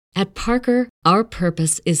At Parker, our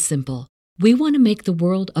purpose is simple. We want to make the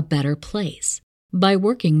world a better place by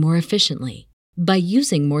working more efficiently, by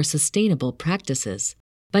using more sustainable practices,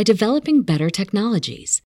 by developing better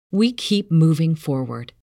technologies. We keep moving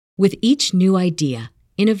forward. With each new idea,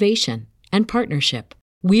 innovation, and partnership,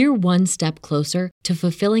 we're one step closer to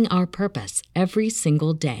fulfilling our purpose every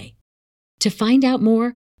single day. To find out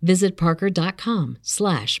more, visit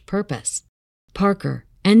parker.com/purpose. Parker,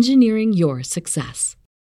 engineering your success.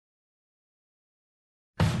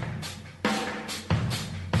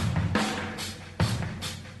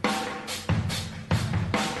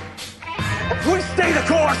 If we stay the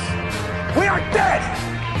course, we are dead!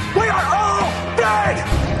 We are all dead!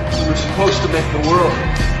 We're supposed to make the world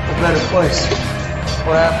a better place.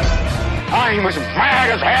 What happened? I'm as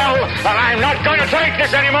mad as hell, and I'm not going to take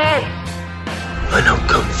this anymore! I know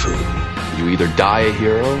Kung Fu. You either die a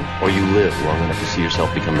hero, or you live long enough to see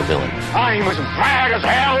yourself become the villain. I'm as mad as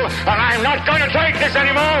hell, and I'm not going to take this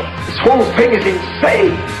anymore! This whole thing is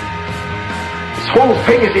insane! This whole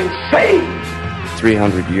thing is insane!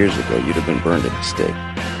 300 years ago, you'd have been burned at the stake.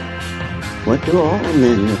 What do all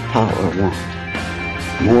men with power want?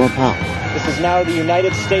 More power. This is now the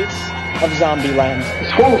United States of Zombieland.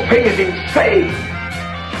 This whole thing is insane!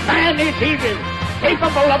 Man is evil,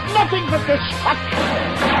 capable of nothing but destruction!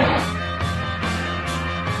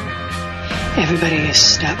 Everybody is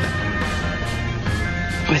stuck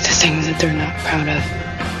with the things that they're not proud of.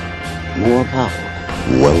 More power.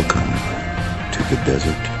 Welcome to the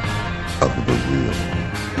desert of the real.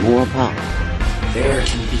 More power. There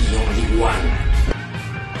can be only one.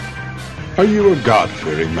 Are you a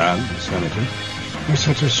God-fearing man, Senator? That's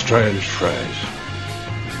such a strange phrase.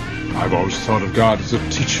 I've always thought of God as a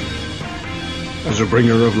teacher, as a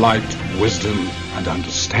bringer of light, wisdom, and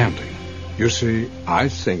understanding. You see, I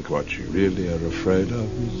think what you really are afraid of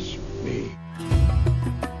is me.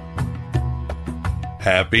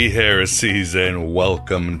 Happy heresies and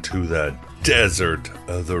welcome to the desert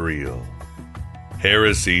of the real.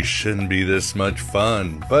 Heresy shouldn't be this much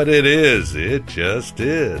fun, but it is. It just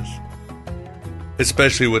is.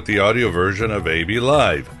 Especially with the audio version of AB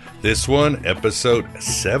Live. This one, episode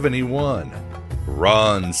 71.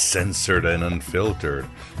 Raw, uncensored, and unfiltered.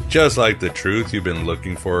 Just like the truth you've been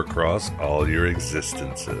looking for across all your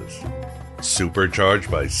existences.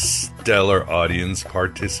 Supercharged by stellar audience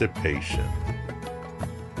participation.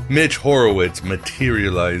 Mitch Horowitz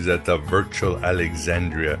materialized at the virtual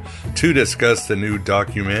Alexandria to discuss the new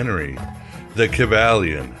documentary, The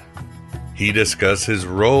Kybalion. He discussed his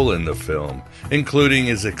role in the film, including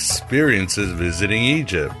his experiences visiting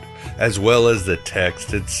Egypt, as well as the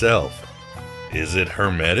text itself. Is it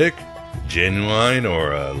hermetic, genuine,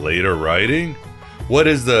 or a later writing? What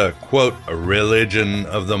is the, quote, religion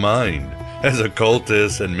of the mind, as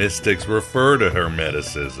occultists and mystics refer to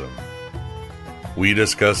Hermeticism? We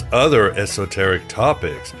discuss other esoteric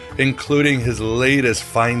topics, including his latest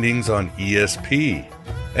findings on ESP,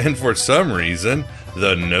 and for some reason,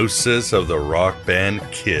 the gnosis of the rock band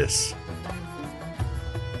Kiss.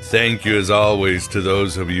 Thank you as always to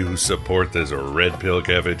those of you who support this Red Pill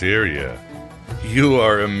Cafeteria. You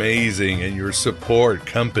are amazing, and your support,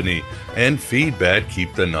 company, and feedback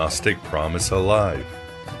keep the Gnostic promise alive.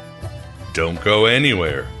 Don't go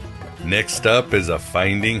anywhere. Next up is a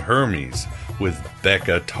Finding Hermes, with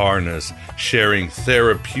Becca Tarnas sharing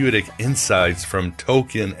therapeutic insights from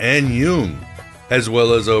Tolkien and Jung, as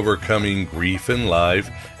well as overcoming grief in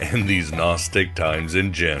life and these Gnostic times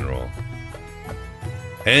in general.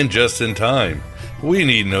 And just in time, we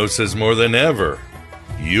need Gnosis more than ever.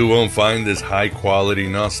 You won't find this high-quality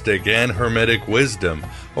Gnostic and Hermetic wisdom,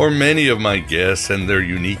 or many of my guests and their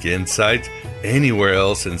unique insights, anywhere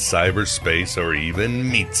else in cyberspace or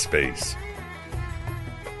even meat space.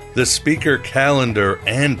 The speaker calendar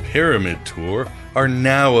and pyramid tour are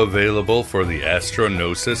now available for the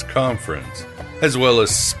Astro-Gnosis Conference, as well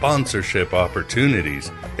as sponsorship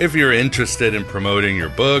opportunities if you're interested in promoting your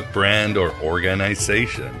book, brand, or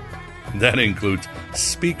organization. That includes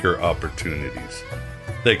speaker opportunities.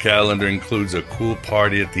 The calendar includes a cool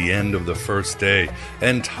party at the end of the first day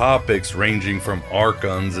and topics ranging from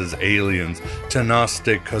archons as aliens to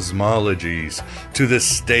Gnostic cosmologies to the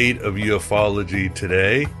state of ufology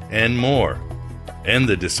today and more. And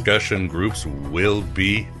the discussion groups will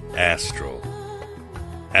be astral.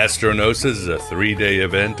 Astro-Gnosis is a 3-day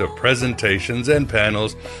event of presentations and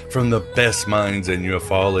panels from the best minds in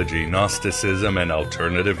ufology, Gnosticism, and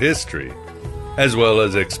alternative history, as well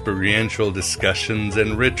as experiential discussions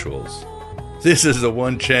and rituals. This is the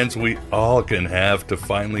one chance we all can have to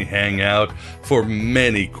finally hang out for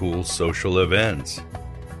many cool social events.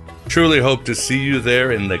 Truly hope to see you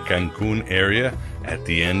there in the Cancun area at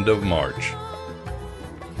the end of March.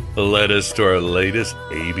 Led us to our latest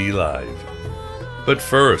AV Live. But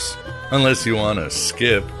first, unless you want to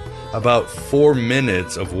skip about 4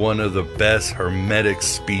 minutes of one of the best hermetic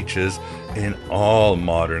speeches in all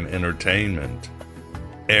modern entertainment,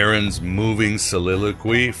 Aaron's moving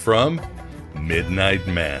soliloquy from Midnight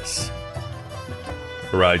Mass.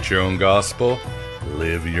 Write your own gospel,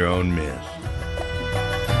 live your own myth.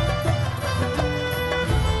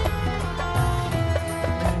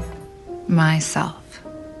 Myself.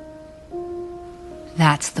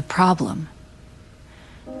 That's the problem.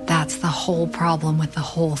 That's the whole problem with the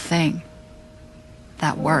whole thing.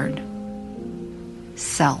 That word.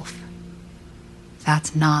 Self.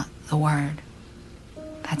 That's not the word.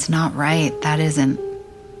 That's not right. That isn't.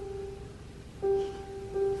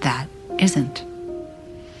 That isn't.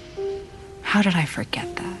 How did I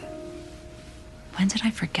forget that? When did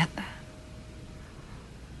I forget that?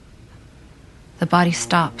 The body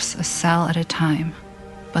stops a cell at a time,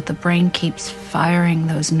 but the brain keeps firing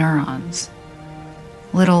those neurons.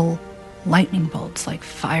 Little lightning bolts like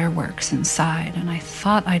fireworks inside, and I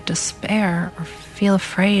thought I'd despair or feel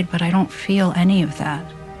afraid, but I don't feel any of that.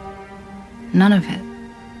 None of it.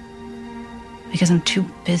 Because I'm too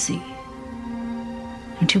busy.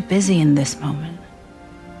 I'm too busy in this moment,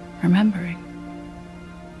 remembering.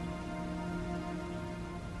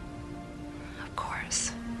 Of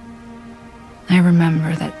course. I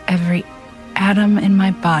remember that every atom in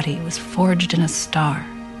my body was forged in a star.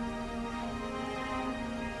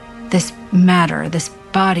 This matter, this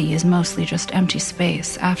body is mostly just empty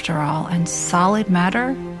space after all, and solid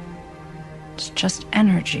matter, it's just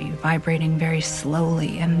energy vibrating very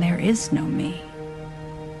slowly, and there is no me.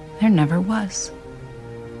 There never was.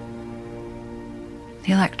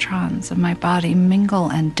 The electrons of my body mingle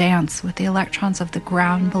and dance with the electrons of the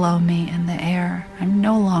ground below me and the air. I'm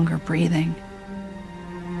no longer breathing.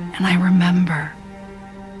 And I remember.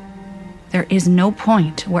 There is no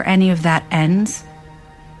point where any of that ends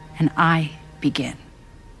and I begin.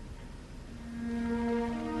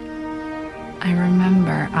 I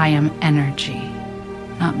remember I am energy,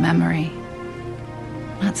 not memory,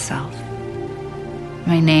 not self.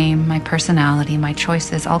 My name, my personality, my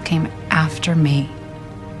choices all came after me.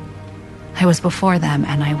 I was before them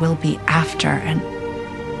and I will be after, and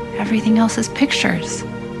everything else is pictures,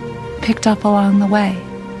 picked up along the way.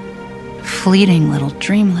 Fleeting little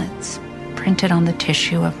dreamlets printed on the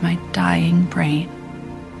tissue of my dying brain.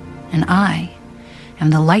 And I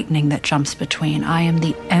am the lightning that jumps between. I am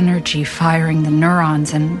the energy firing the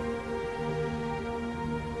neurons, and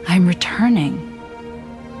I'm returning.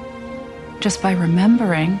 Just by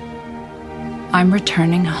remembering, I'm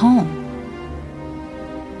returning home.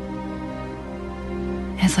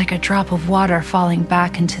 It's like a drop of water falling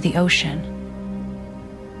back into the ocean,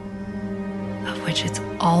 of which it's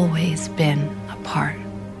always been a part.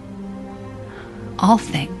 All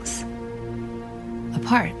things, a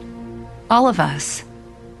part. All of us,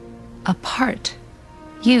 a part.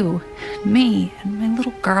 You, me, and my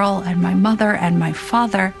little girl, and my mother, and my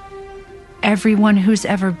father. Everyone who's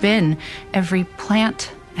ever been. Every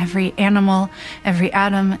plant, every animal, every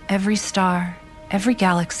atom, every star, every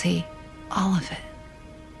galaxy. All of it.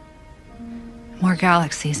 More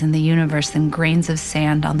galaxies in the universe than grains of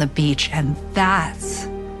sand on the beach, and that's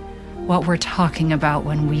what we're talking about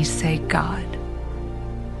when we say God.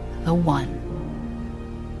 The One.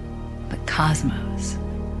 The cosmos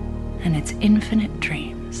and its infinite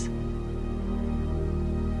dreams.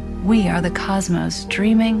 We are the cosmos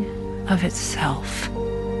dreaming of itself.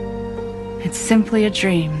 It's simply a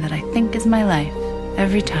dream that I think is my life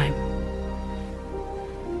every time.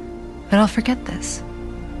 But I'll forget this.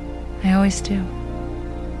 I always do.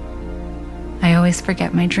 I always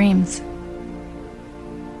forget my dreams.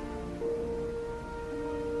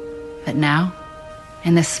 But now,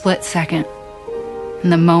 in this split second, in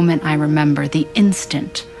the moment I remember, the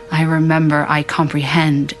instant I remember, I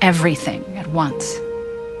comprehend everything at once.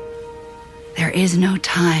 There is no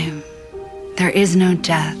time. There is no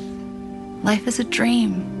death. Life is a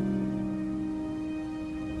dream.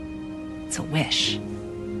 It's a wish.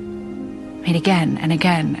 Made again and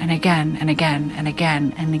again and again and again and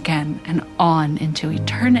again and again and on into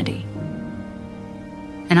eternity.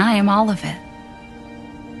 And I am all of it.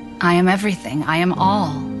 I am everything. I am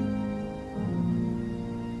all.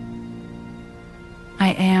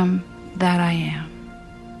 I am that I am.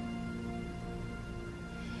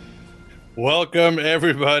 Welcome,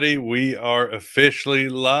 everybody. We are officially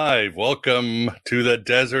live. Welcome to the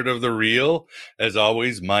Desert of the Real. As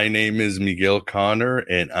always, my name is Miguel Connor,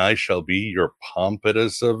 and I shall be your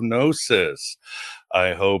Pompatus of Gnosis.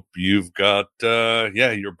 I hope you've got,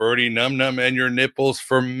 your birdie num num and your nipples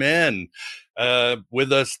for men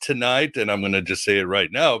with us tonight. And I'm going to just say it right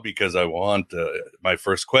now because I want my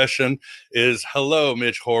first question is, hello,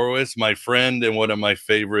 Mitch Horowitz, my friend and one of my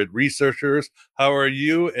favorite researchers. How are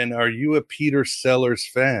you? And are you a Peter Sellers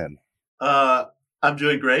fan? I'm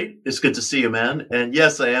doing great. It's good to see you, man. And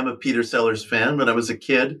yes, I am a Peter Sellers fan. When I was a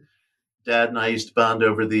kid, Dad and I used to bond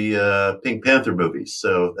over the Pink Panther movies.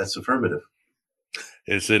 So that's affirmative.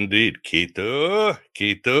 It's indeed. Quito.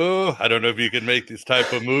 I don't know if you can make this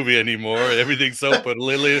type of movie anymore. Everything's so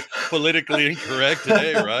politically incorrect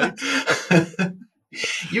today, right?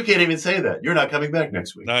 You can't even say that. You're not coming back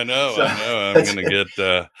next week. I know. I'm going to get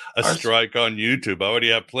a strike on YouTube. I already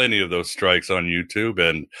have plenty of those strikes on YouTube.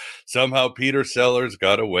 And somehow Peter Sellers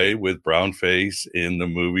got away with brownface in the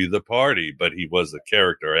movie The Party, but he was a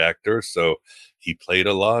character actor, so he played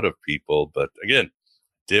a lot of people. But again,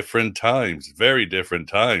 different times, very different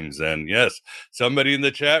times. And yes, somebody in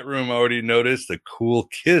the chat room already noticed the cool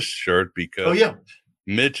Kiss shirt because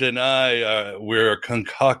Mitch and I, we're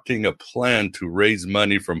concocting a plan to raise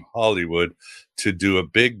money from Hollywood to do a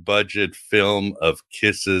big budget film of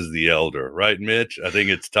Kisses the Elder. Right, Mitch? I think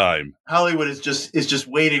it's time. Hollywood is just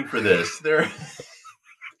waiting for this.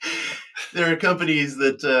 There are companies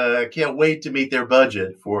that can't wait to meet their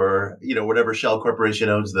budget for, whatever Shell Corporation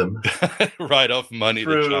owns them. Write off money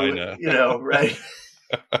to China. Right.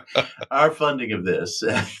 Our funding of this.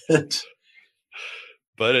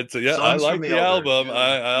 But it's I like the album.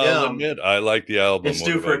 I'll admit, I like the album. It's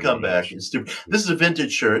due for a comeback. This is a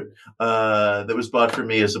vintage shirt that was bought for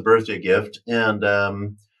me as a birthday gift, and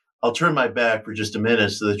I'll turn my back for just a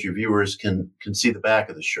minute so that your viewers can see the back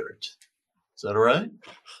of the shirt. Is that all right?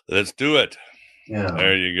 Let's do it. Yeah.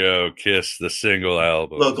 There you go. Kiss, the single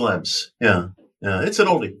album. Local Glimpse. Yeah. It's an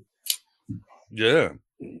oldie. Yeah.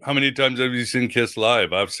 How many times have you seen Kiss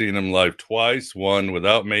live? I've seen them live twice, one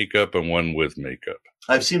without makeup and one with makeup.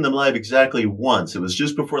 I've seen them live exactly once. It was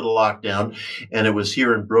just before the lockdown, and it was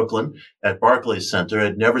here in Brooklyn at Barclays Center.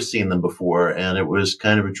 I'd never seen them before, and it was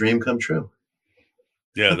kind of a dream come true.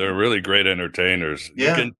 Yeah, they're really great entertainers. Yeah.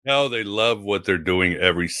 You can tell they love what they're doing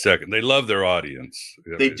every second. They love their audience.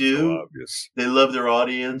 They do. So obvious. They love their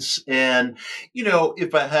audience. And,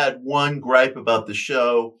 if I had one gripe about the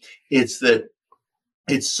show, it's that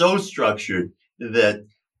it's so structured that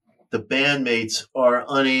the bandmates are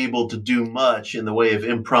unable to do much in the way of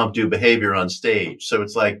impromptu behavior on stage. So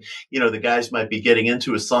it's like, the guys might be getting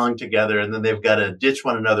into a song together and then they've got to ditch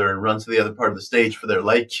one another and run to the other part of the stage for their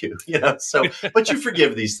light cue, So, but you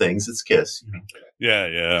forgive these things. It's Kiss.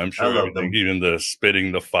 Yeah. I'm sure everything, even the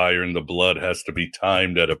spitting, the fire, and the blood has to be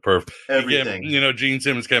timed at a perfect. Everything. Gene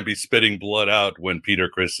Simmons can't be spitting blood out when Peter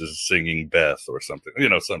Criss is singing Beth or something,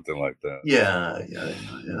 something like that. Yeah.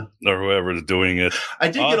 Or whoever's doing it. I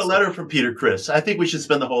did get a letter from Peter Criss. I think we should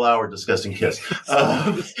spend the whole hour discussing Kiss.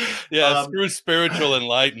 Screw spiritual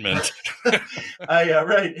enlightenment.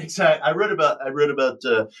 Right, exactly. I wrote about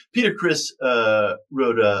Peter Criss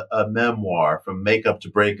wrote a memoir, From Makeup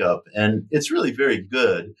to Breakup, and it's really very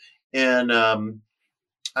good. And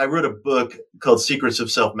I wrote a book called Secrets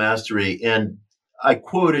of Self-Mastery, and I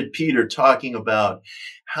quoted Peter talking about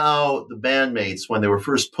how the bandmates, when they were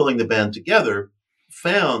first pulling the band together,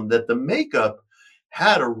 found that the makeup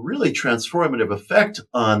had a really transformative effect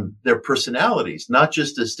on their personalities, not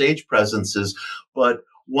just as stage presences, but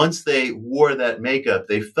once they wore that makeup,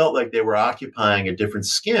 they felt like they were occupying a different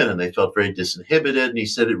skin and they felt very disinhibited. And he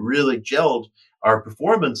said it really gelled our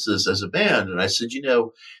performances as a band. And I said,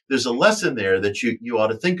 there's a lesson there that you ought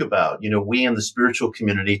to think about. We in the spiritual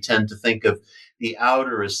community tend to think of the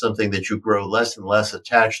outer as something that you grow less and less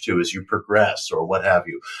attached to as you progress or what have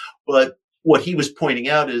you. But what he was pointing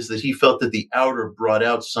out is that he felt that the outer brought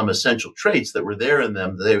out some essential traits that were there in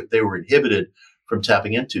them that they were inhibited from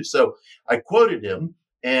tapping into. So I quoted him,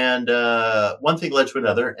 and one thing led to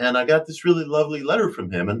another, and I got this really lovely letter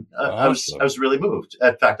from him, and awesome. I was really moved.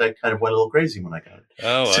 In fact, I kind of went a little crazy when I got it.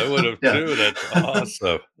 Oh, I would have too. That's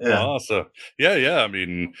awesome. Awesome. Yeah. I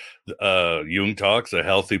mean, Jung talks a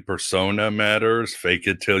healthy persona matters. Fake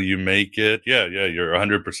it till you make it. Yeah. You're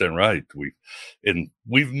 100% right.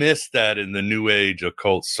 We've missed that in the new age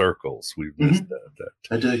occult circles. We've missed that.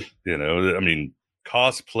 I do.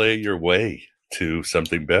 Cosplay your way to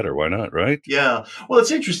something better. Why not, right? Yeah. Well, it's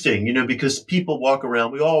interesting, because we all walk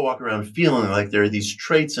around feeling like there are these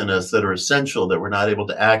traits in us that are essential that we're not able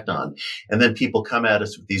to act on. And then people come at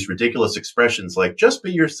us with these ridiculous expressions like, just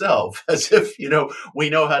be yourself, as if, we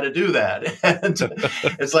know how to do that. And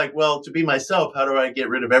it's like, well, to be myself, how do I get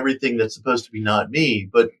rid of everything that's supposed to be not me?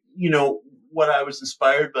 But, what I was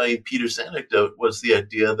inspired by in Peter's anecdote was the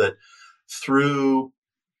idea that through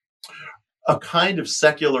a kind of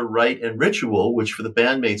secular rite and ritual, which for the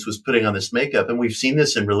bandmates was putting on this makeup. And we've seen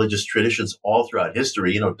this in religious traditions all throughout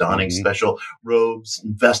history, donning special robes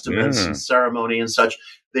and vestments and ceremony and such.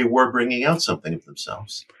 They were bringing out something of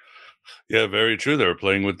themselves. Yeah, very true. They were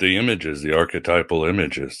playing with the images, the archetypal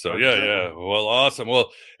images. So yeah. Well, awesome. Well,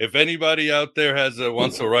 if anybody out there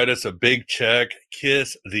wants to write us a big check,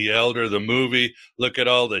 Kiss the Elder, the movie. Look at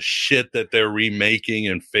all the shit that they're remaking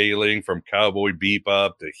and failing, from Cowboy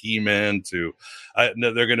Bebop to He-Man to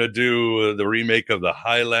they're going to do the remake of the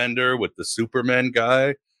Highlander with the Superman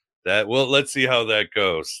guy. Let's see how that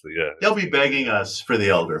goes. Yeah, they'll be begging us for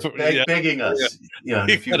the Elder, begging us. Yeah,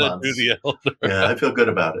 in a few months. Do the Elder. Yeah, I feel good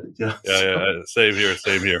about it. Yeah, Same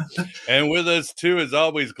here. And with us too, as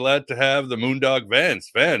always, glad to have the Moondog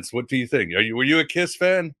Vance. Vance, what do you think? Were you a Kiss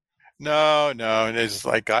fan? No. It's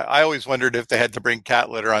like I always wondered if they had to bring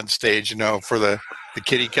cat litter on stage, for the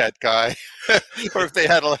kitty cat guy, or if they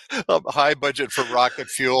had a high budget for rocket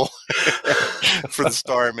fuel for the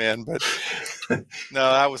Starman. But no,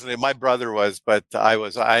 I wasn't. My brother was, but I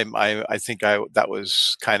was. I think that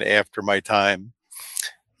was kind of after my time.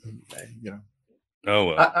 Oh,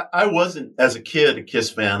 well. I wasn't, as a kid, a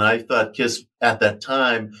Kiss fan. I thought Kiss at that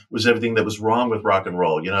time was everything that was wrong with rock and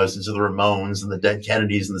roll. I was into the Ramones and the Dead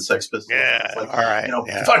Kennedys and the Sex Pistols. Yeah, all right.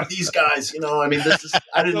 Fuck these guys. This is,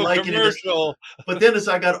 I didn't like it. But then as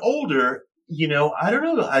I got older, I don't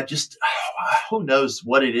know. I just, who knows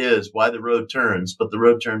what it is, why the road turns, but the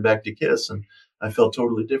road turned back to Kiss, and I felt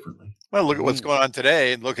totally differently. Well, look at what's going on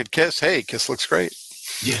today, and look at Kiss. Hey, Kiss looks great.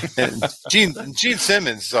 Yeah, and Gene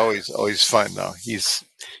Simmons is always fun though. He's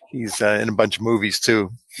in a bunch of movies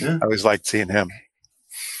too. Yeah. I always liked seeing him.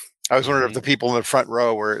 I was wondering if the people in the front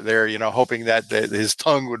row were there, hoping that his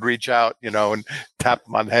tongue would reach out, and tap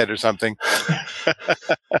him on the head or something.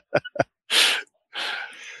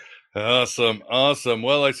 Awesome.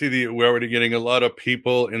 Well, I see we're already getting a lot of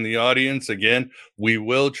people in the audience. Again, we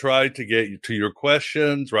will try to get to your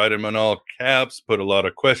questions. Write them in all caps. Put a lot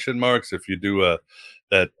of question marks. If you do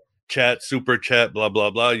that chat, super chat, blah, blah,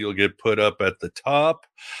 blah, you'll get put up at the top.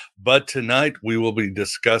 But tonight we will be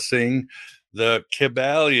discussing The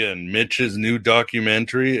Kybalion, Mitch's new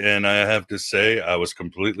documentary, and I have to say I was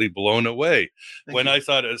completely blown away. When I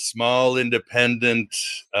thought a small independent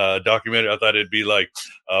documentary, I thought it'd be like,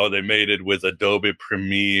 they made it with Adobe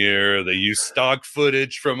Premiere. They used stock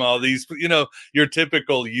footage from all these, your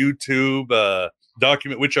typical YouTube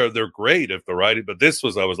document, they're great if they're writing. But this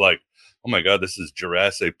was, I was like, oh my God, this is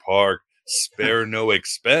Jurassic Park. Spare no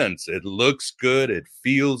expense. It looks good. It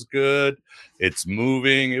feels good. It's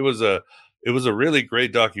moving. It was a really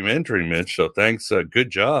great documentary, Mitch. So thanks.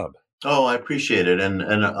 Good job. Oh, I appreciate it. And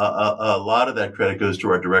a lot of that credit goes to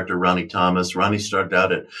our director, Ronnie Thomas. Ronnie started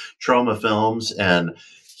out at Troma Films, and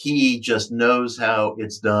he just knows how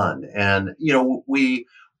it's done. And,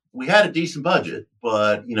 we had a decent budget,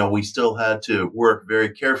 but, we still had to work very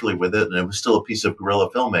carefully with it. And it was still a piece of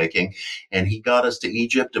guerrilla filmmaking. And he got us to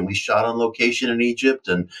Egypt, and we shot on location in Egypt.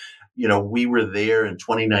 And, we were there in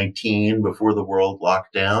 2019 before the world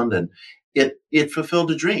locked down, and it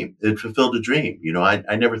fulfilled a dream.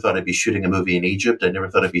 I never thought I'd be shooting a movie in Egypt. I never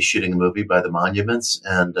thought I'd be shooting a movie by the monuments.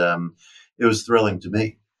 And it was thrilling to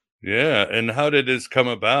me. Yeah. And how did this come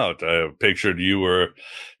about? I pictured you were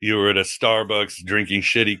at a Starbucks drinking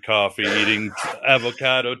shitty coffee, eating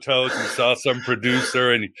avocado toast, and saw some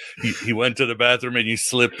producer, and he went to the bathroom, and you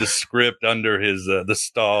slipped the script under his the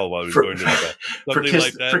stall while he was going to the bathroom. Something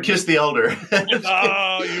like that. For Kiss the Elder.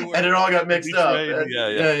 And it all got mixed up.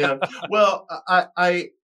 Yeah. Well, I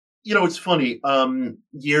it's funny.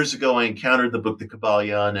 Years ago, I encountered the book, The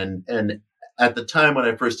Kybalion, and at the time when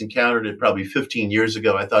I first encountered it, probably 15 years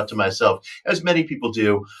ago, I thought to myself, as many people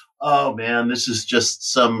do, oh man, this is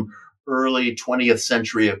just some early 20th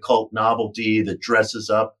century occult novelty that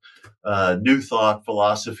dresses up New Thought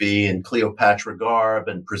philosophy and Cleopatra garb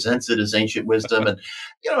and presents it as ancient wisdom. And,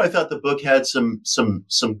 I thought the book had some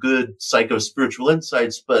good psycho-spiritual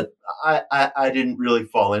insights, but I didn't really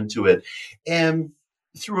fall into it. And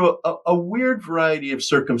through a weird variety of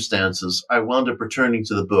circumstances, I wound up returning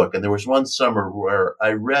to the book. And there was one summer where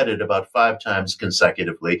I read it about 5 times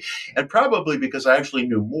consecutively. And probably because I actually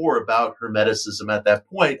knew more about Hermeticism at that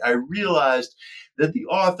point, I realized that the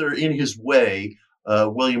author, in his way,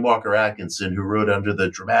 William Walker Atkinson, who wrote under the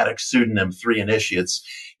dramatic pseudonym Three Initiates,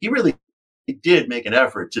 he really did make an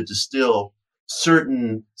effort to distill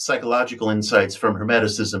certain psychological insights from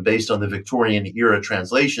Hermeticism based on the Victorian era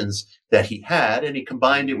translations that he had, and he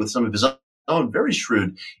combined it with some of his own very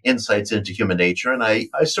shrewd insights into human nature. And I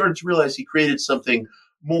started to realize he created something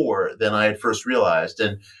more than I had first realized.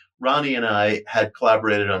 And Ronnie and I had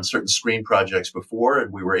collaborated on certain screen projects before,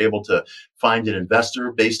 and we were able to find an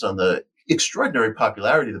investor based on the extraordinary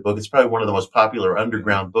popularity of the book. It's probably one of the most popular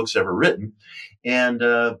underground books ever written. And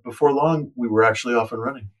before long, we were actually off and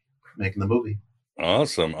running, making the movie.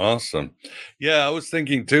 Awesome. Yeah, I was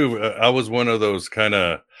thinking too, I was one of those kind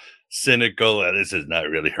of cynical, this is not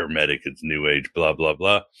really Hermetic, it's New Age, blah, blah,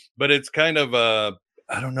 blah. But it's kind of,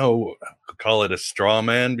 I don't know, call it a straw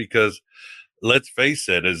man, because let's face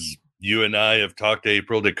it, as you and I have talked to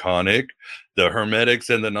April DeConick, the Hermetics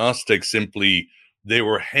and the Gnostics simply, they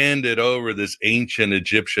were handed over this ancient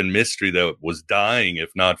Egyptian mystery that was dying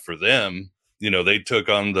if not for them. They took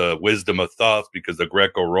on the wisdom of Thoth because the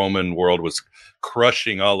Greco-Roman world was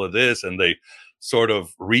crushing all of this, and they sort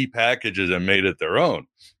of repackaged it and made it their own.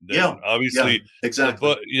 Then obviously,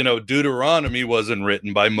 exactly. Deuteronomy wasn't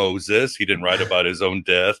written by Moses. He didn't write about his own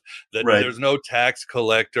death. There's no tax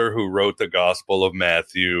collector who wrote the Gospel of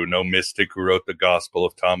Matthew, no mystic who wrote the Gospel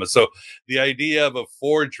of Thomas. So the idea of a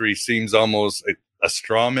forgery seems almost a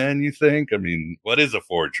straw man, you think? I mean, what is a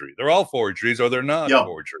forgery? They're all forgeries, or they're not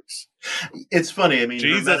forgeries. It's funny. I mean,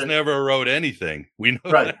 Jesus never wrote anything. We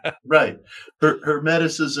know right, that. Right.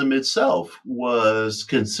 Hermeticism itself was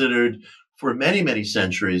considered for many, many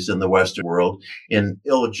centuries in the Western world an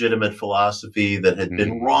illegitimate philosophy that had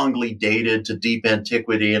been wrongly dated to deep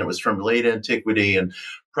antiquity, and it was from late antiquity, and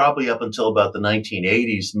probably up until about the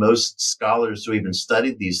 1980s, most scholars who even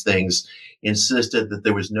studied these things insisted that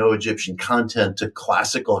there was no Egyptian content to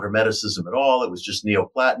classical Hermeticism at all. It was just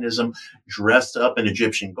Neoplatonism dressed up in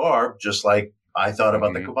Egyptian garb, just like I thought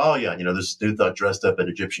about the Kybalion, this New Thought dressed up in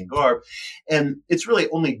Egyptian garb. And it's really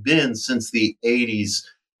only been since the 80s,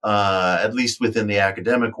 at least within the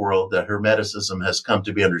academic world, that Hermeticism has come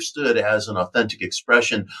to be understood as an authentic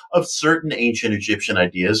expression of certain ancient Egyptian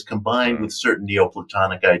ideas combined with certain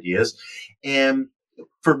Neoplatonic ideas. And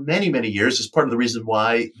for many, many years, is part of the reason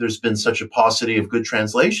why there's been such a paucity of good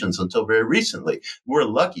translations until very recently. We're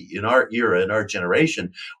lucky in our era, in our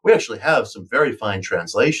generation, we actually have some very fine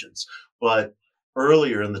translations. But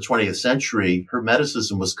earlier in the 20th century,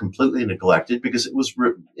 Hermeticism was completely neglected because it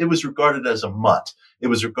was regarded as a mutt. It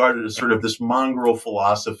was regarded as sort of this mongrel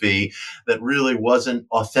philosophy that really wasn't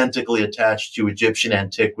authentically attached to Egyptian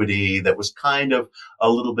antiquity, that was kind of a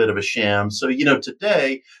little bit of a sham. So,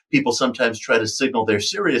 today people sometimes try to signal their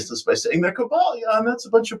seriousness by saying that Kybalion, that's a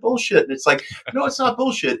bunch of bullshit. And it's like, no, it's not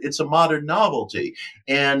bullshit. It's a modern novelty.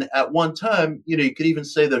 And at one time, you could even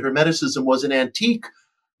say that Hermeticism was an antique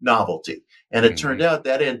novelty. And it turned out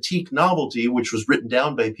that antique novelty, which was written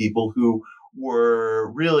down by people who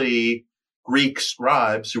were really Greek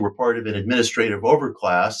scribes who were part of an administrative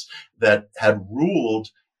overclass that had ruled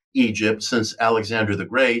Egypt since Alexander the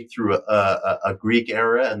Great through a Greek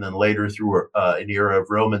era and then later through an era of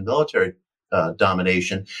Roman military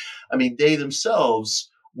domination. I mean, they themselves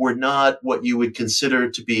were not what you would consider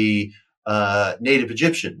to be native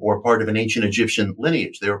Egyptian or part of an ancient Egyptian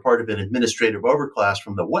lineage. They were part of an administrative overclass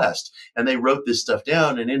from the West, and they wrote this stuff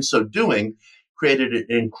down, and in so doing created an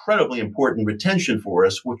incredibly important retention for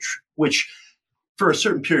us, which for a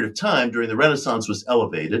certain period of time during the Renaissance was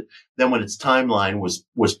elevated. Then when its timeline was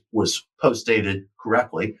post-dated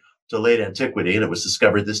correctly to late antiquity, and it was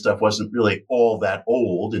discovered this stuff wasn't really all that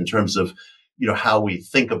old in terms of, how we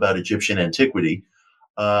think about Egyptian antiquity,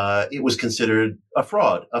 it was considered a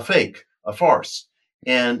fraud, a fake, a farce.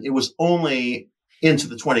 And it was only into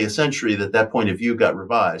the 20th century that point of view got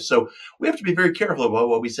revised. So we have to be very careful about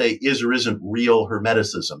what we say is or isn't real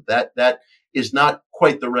Hermeticism. That is not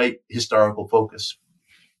quite the right historical focus.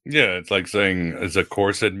 Yeah, it's like saying, is A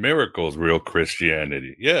Course in Miracles real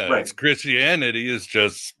Christianity? Yeah, right. It's Christianity is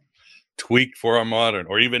just tweaked for our modern,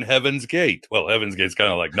 or even Heaven's Gate. Well, Heaven's Gate's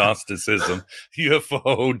kind of like Gnosticism,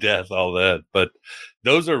 UFO, death, all that. But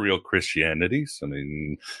those are real Christianities. I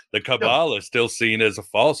mean, the Kabbalah is still seen as a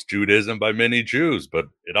false Judaism by many Jews, but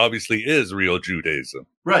it obviously is real Judaism.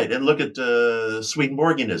 Right. And look at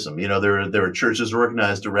Swedenborgianism. There are churches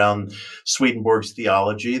organized around Swedenborg's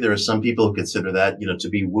theology. There are some people who consider that, to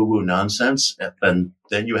be woo-woo nonsense. And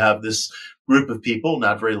then you have this group of people,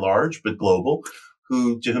 not very large, but global,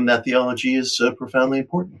 to whom that theology is profoundly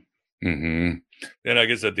important. Mm-hmm. And I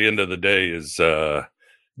guess at the end of the day is,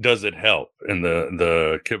 does it help? And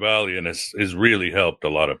the Kybalion is really helped a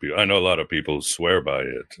lot of people. I know a lot of people swear by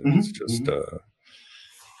it. It's just,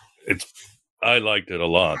 I liked it a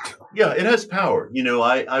lot. Yeah, it has power.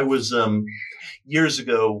 I was, years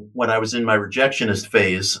ago when I was in my rejectionist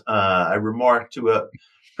phase, I remarked to a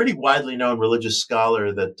pretty widely known religious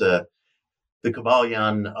scholar that, the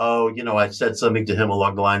Kabbalion, I said something to him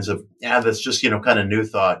along the lines of, that's just, kind of New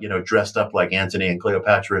Thought, dressed up like Antony and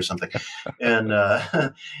Cleopatra or something. And,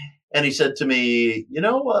 and he said to me,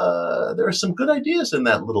 there are some good ideas in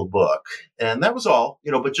that little book. And that was all,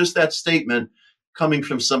 but just that statement coming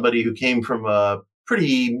from somebody who came from a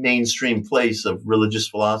pretty mainstream place of religious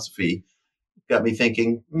philosophy got me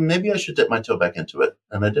thinking, maybe I should dip my toe back into it.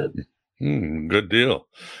 And I did. Good deal.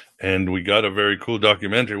 And we got a very cool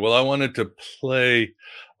documentary. Well, I wanted to play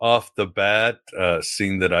off the bat a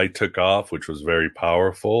scene that I took off, which was very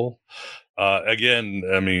powerful. Again,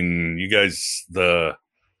 I mean, you guys, and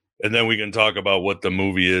then we can talk about what the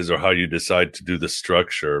movie is or how you decide to do the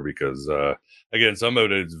structure, because, again, some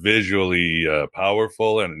of it is visually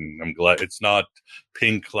powerful, and I'm glad it's not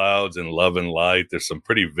pink clouds and love and light. There's some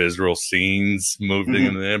pretty visceral scenes moving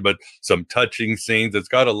in there, but some touching scenes. It's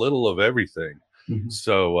got a little of everything. Mm-hmm.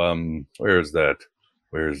 So where's that?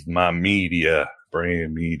 Where's my media,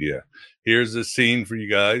 brand media? Here's a scene for you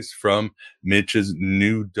guys from Mitch's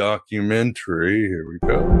new documentary. Here we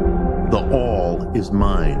go. The all is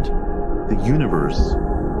mind. The universe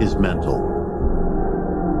is mental.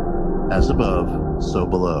 As above, so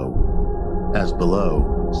below. As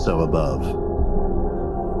below, so above.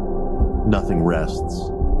 Nothing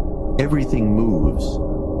rests. Everything moves.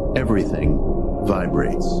 Everything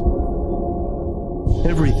vibrates.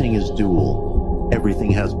 Everything is dual.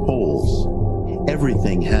 Everything has poles.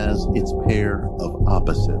 Everything has its pair of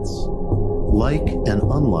opposites. Like and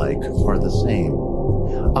unlike are the same.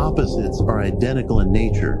 Opposites are identical in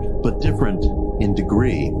nature, but different in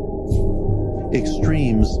degree.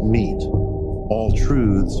 Extremes meet. All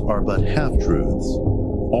truths are but half-truths.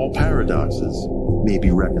 All paradoxes may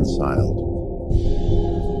be reconciled.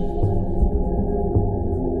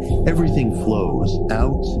 Everything flows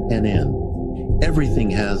out and in. Everything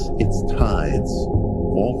has its tides.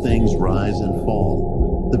 All things rise and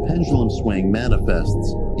fall. The pendulum swing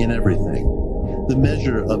manifests in everything. The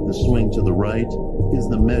measure of the swing to the right is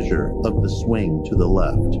the measure of the swing to the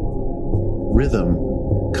left. Rhythm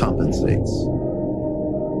compensates.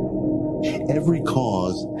 Every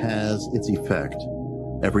cause has its effect.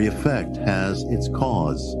 Every effect has its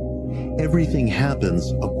cause. Everything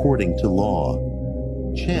happens according to law.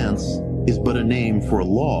 Chance is but a name for a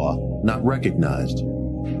law not recognized.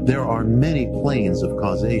 There are many planes of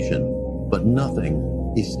causation, but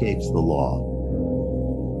nothing escapes the law.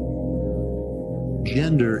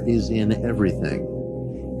 Gender is in everything.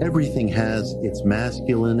 Everything has its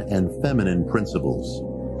masculine and feminine principles.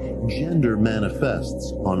 Gender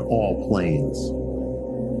manifests on all planes.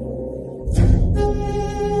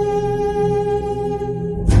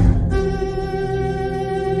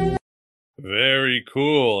 Very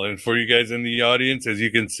cool. And for you guys in the audience, as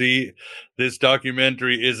you can see, this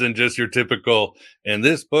documentary isn't just your typical, and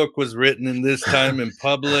this book was written in this time and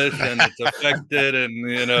published and it's affected and,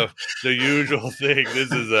 the usual thing.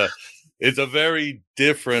 It's a very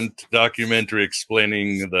different documentary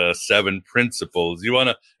explaining the 7 principles. You want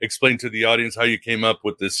to explain to the audience how you came up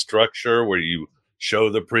with this structure where you show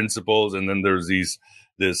the principles, and then there's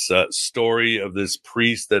this story of this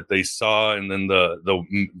priest that they saw, and then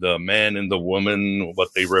the man and the woman, what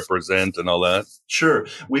they represent and all that? Sure.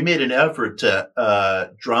 We made an effort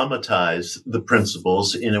to dramatize the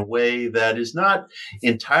principles in a way that is not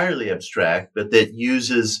entirely abstract, but that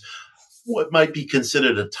uses what might be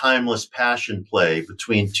considered a timeless passion play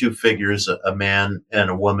between two figures, a man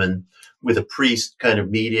and a woman, with a priest kind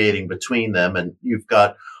of mediating between them. And you've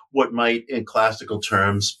got what might, in classical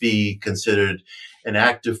terms, be considered an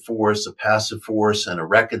active force, a passive force, and a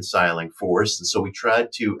reconciling force. And so we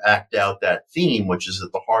tried to act out that theme, which is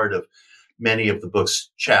at the heart of many of the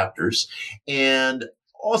book's chapters, and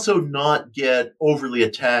also not get overly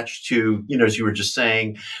attached to, as you were just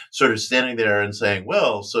saying, sort of standing there and saying,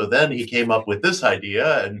 well, so then he came up with this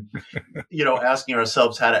idea, and, asking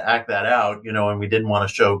ourselves how to act that out, and we didn't want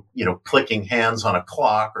to show, clicking hands on a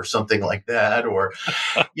clock or something like that, or,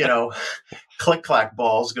 click-clack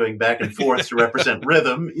balls going back and forth to represent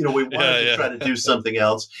rhythm. We wanted to try to do something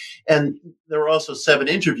else. And there were also 7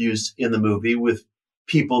 interviews in the movie with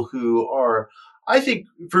people who are, I think,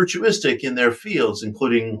 virtuistic in their fields,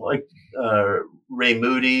 including Ray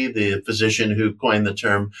Moody, the physician who coined the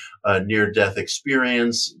term near-death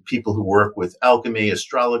experience, people who work with alchemy,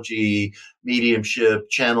 astrology,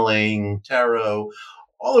 mediumship, channeling, tarot,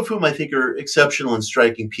 all of whom I think are exceptional and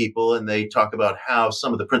striking people. And they talk about how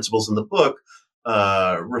some of the principles in the book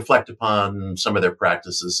reflect upon some of their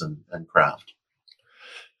practices and craft.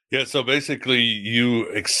 Yeah, so basically you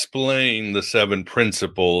explain the 7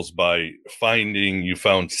 principles by you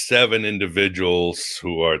found 7 individuals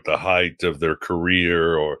who are at the height of their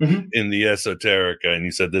career or in the esoterica, and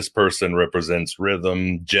you said this person represents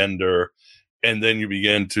rhythm, gender, and then you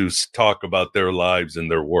began to talk about their lives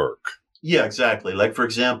and their work. Yeah, exactly. Like, for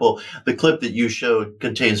example, the clip that you showed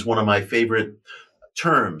contains one of my favorite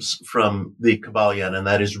terms from the Kybalion, and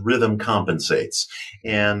that is rhythm compensates.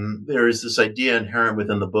 And there is this idea inherent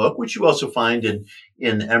within the book, which you also find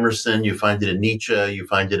in Emerson, you find it in Nietzsche, you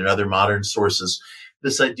find it in other modern sources,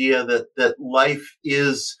 this idea that life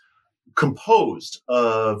is composed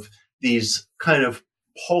of these kind of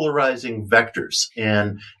polarizing vectors,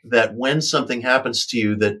 and that when something happens to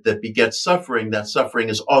you that begets suffering, that suffering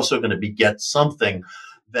is also going to beget something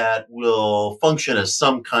that will function as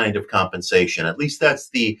some kind of compensation. At least that's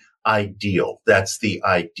the ideal. That's the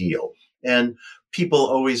ideal. And people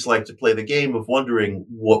always like to play the game of wondering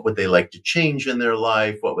what would they like to change in their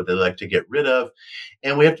life? What would they like to get rid of?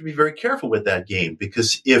 And we have to be very careful with that game,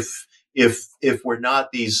 because if we're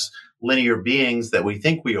not these linear beings that we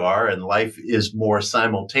think we are, and life is more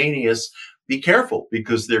simultaneous, be careful,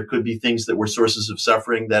 because there could be things that were sources of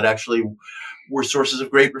suffering that actually were sources of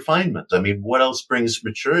great refinement. I mean, what else brings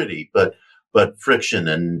maturity but friction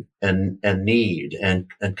and need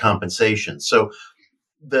and compensation? So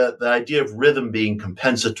the idea of rhythm being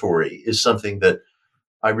compensatory is something that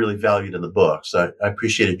I really valued in the book. So I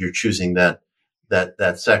appreciated your choosing that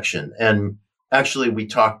section. And actually, we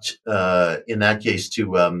talked in that case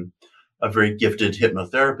to a very gifted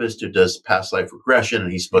hypnotherapist who does past life regression,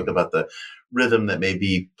 and he spoke about the rhythm that may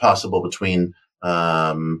be possible between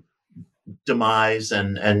demise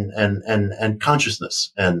and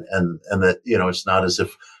consciousness, and that, you know, it's not as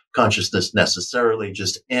if consciousness necessarily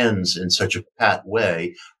just ends in such a pat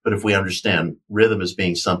way, but if we understand rhythm as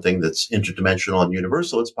being something that's interdimensional and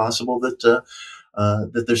universal, it's possible that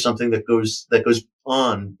that there's something that goes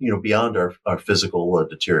on, you know, beyond our physical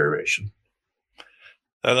deterioration.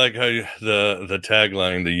 I like how the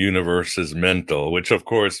tagline, the universe is mental, which of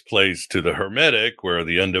course plays to the Hermetic, where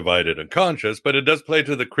the undivided unconscious, but it does play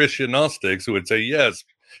to the Christian Gnostics, who would say, yes,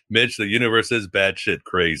 Mitch, the universe is batshit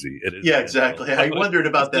crazy. It is. Yeah, exactly. I wondered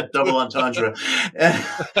about that double entendre.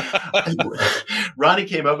 Ronnie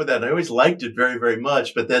came up with that, and I always liked it very, very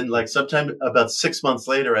much. But then, like, sometime about 6 months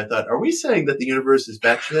later, I thought, are we saying that the universe is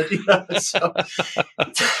batshit? You know, so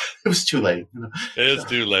it was too late. You know? It's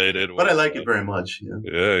too late. But I like it very much.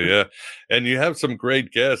 Yeah. And you have some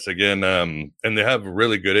great guests again, and they have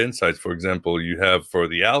really good insights. For example, you have for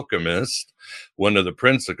The Alchemist, one of the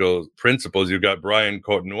principles, you've got Brian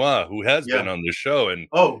Courtenoy, who has been on the show, and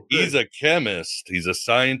he's a chemist. He's a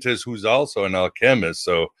scientist who's also an alchemist,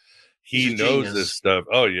 so he knows this stuff.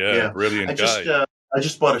 Oh yeah. Brilliant guy. I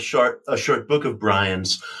just bought a short book of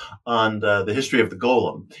Brian's on the history of the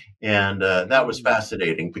golem, and that was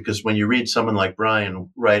fascinating, because when you read someone like Brian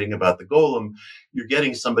writing about the golem, you're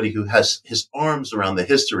getting somebody who has his arms around the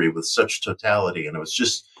history with such totality, and it was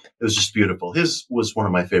just beautiful. His was one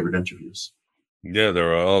of my favorite interviews. Yeah,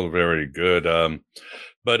 they're all very good.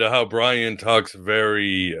 But how Brian talks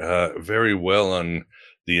very, very well on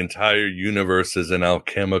the entire universe as an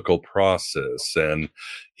alchemical process. And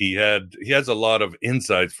he has a lot of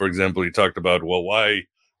insights. For example, he talked about, well, why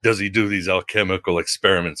does he do these alchemical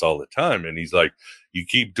experiments all the time? And he's like, you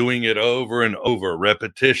keep doing it over and over,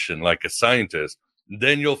 repetition, like a scientist.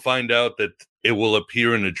 Then you'll find out that it will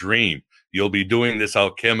appear in a dream. You'll be doing this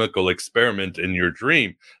alchemical experiment in your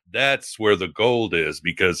dream. That's where the gold is,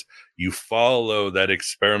 because you follow that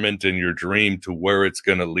experiment in your dream to where it's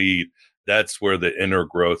going to lead. That's where the inner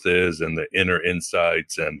growth is, and the inner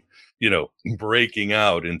insights, and, you know, breaking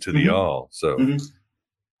out into the all. So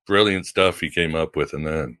brilliant stuff he came up with in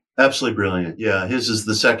that. Absolutely brilliant. Yeah. His is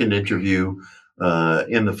the second interview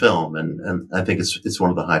in the film. And I think it's one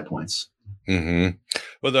of the high points. Mm-hmm.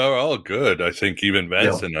 Well, they're all good. I think even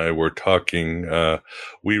Vance and I were talking.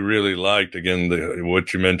 We really liked, again,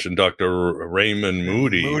 what you mentioned, Dr. Raymond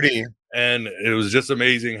Moody. And it was just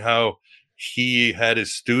amazing how he had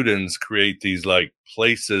his students create these like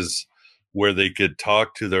places where they could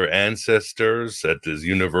talk to their ancestors at his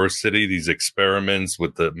university, these experiments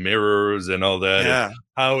with the mirrors and all that. Yeah. And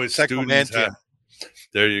how his students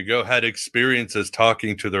had experiences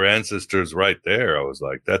talking to their ancestors right there. I was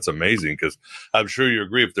like, that's amazing, because I'm sure you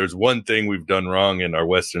agree, if there's one thing we've done wrong in our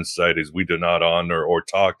Western societies, we do not honor or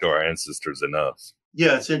talk to our ancestors enough.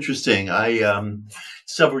 Yeah, it's interesting. I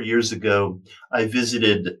several years ago, I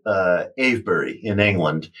visited Avebury in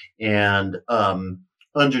England, and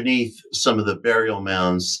underneath some of the burial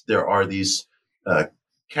mounds, there are these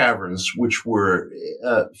caverns, which were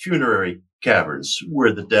funerary caverns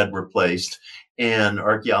where the dead were placed. And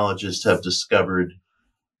archaeologists have discovered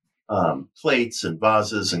plates and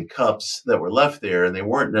vases and cups that were left there. And they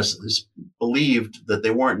weren't believed that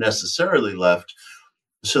they weren't necessarily left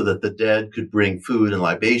so that the dead could bring food and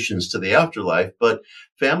libations to the afterlife, but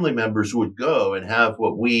family members would go and have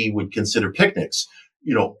what we would consider picnics,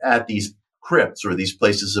 at these crypts or these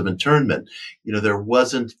places of internment. There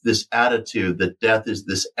wasn't this attitude that death is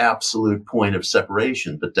this absolute point of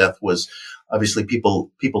separation, but death was obviously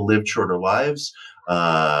people lived shorter lives.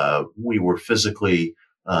 We were physically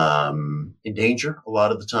in danger a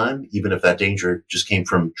lot of the time, even if that danger just came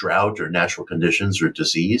from drought or natural conditions or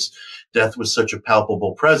disease. Death was such a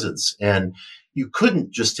palpable presence, and you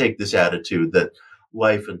couldn't just take this attitude that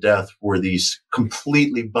life and death were these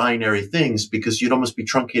completely binary things, because you'd almost be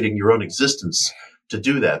truncating your own existence to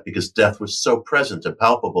do that, because death was so present and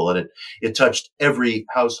palpable, and it touched every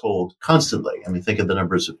household constantly. I mean, think of the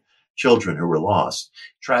numbers of children who were lost.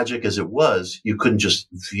 Tragic as it was, you couldn't just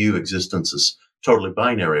view existence as totally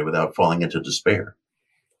binary without falling into despair.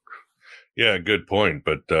 Yeah, good point.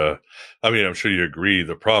 But I'm sure you agree.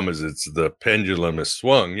 The problem is the pendulum is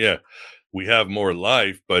swung. Yeah, we have more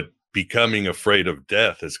life, but becoming afraid of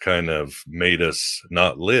death has kind of made us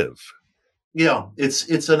not live. Yeah,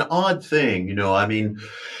 it's an odd thing,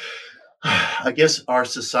 I guess our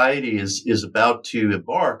society is about to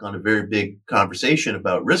embark on a very big conversation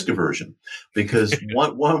about risk aversion, because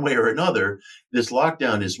one way or another, this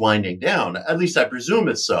lockdown is winding down. At least I presume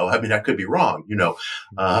it's so. I mean, I could be wrong,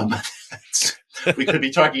 we could be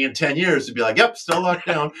talking in 10 years and be like, yep, still locked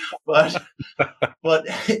down. But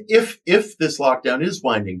if this lockdown is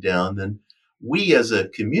winding down, then we as a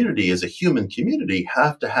community, as a human community,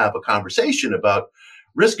 have to have a conversation about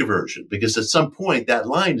risk aversion, because at some point that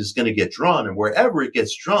line is going to get drawn, and wherever it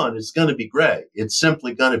gets drawn, it's going to be gray. It's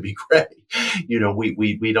simply going to be gray.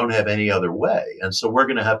 We don't have any other way. And so we're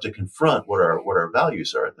going to have to confront what our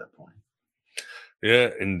values are at that point. Yeah,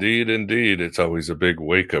 indeed. It's always a big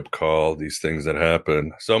wake-up call, these things that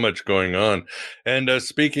happen. So much going on. And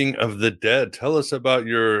speaking of the dead, tell us about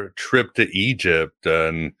your trip to Egypt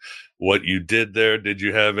and what you did there. Did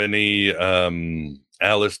you have any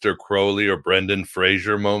Aleister Crowley or Brendan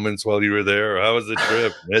Fraser moments while you were there? Or how was the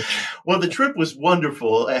trip, Mitch? Well, the trip was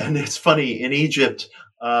wonderful. And it's funny, in Egypt,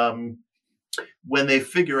 when they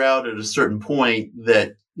figure out at a certain point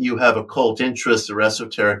that you have occult interests or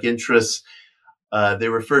esoteric interests, they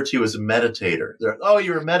refer to you as a meditator. They're, oh,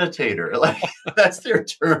 you're a meditator. Like, that's their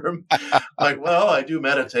term. Like, well, I do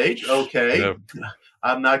meditate. Okay. Yep.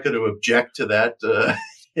 I'm not going to object to that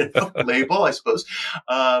label, I suppose.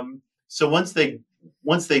 So once they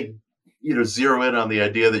zero in on the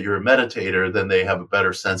idea that you're a meditator, then they have a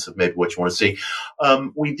better sense of maybe what you want to see.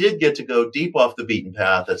 We did get to go deep off the beaten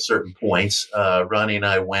path at certain points. Ronnie and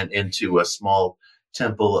I went into a small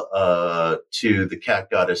temple to the cat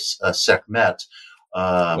goddess Sekhmet.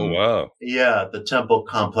 Oh, wow. Yeah, the temple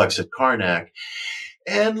complex at Karnak.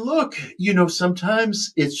 And look,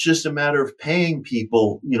 sometimes it's just a matter of paying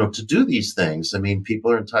people, to do these things. I mean,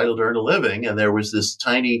 people are entitled to earn a living. And there was this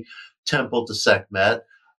tiny temple to Sekhmet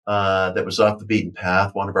that was off the beaten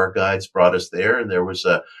path. One of our guides brought us there, and there was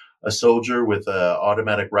a soldier with an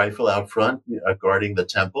automatic rifle out front guarding the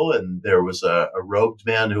temple, and there was a robed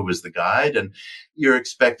man who was the guide, and you're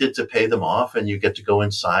expected to pay them off, and you get to go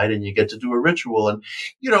inside and you get to do a ritual. And,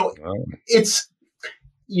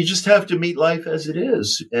 you just have to meet life as it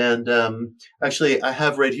is. And actually, I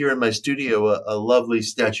have right here in my studio a lovely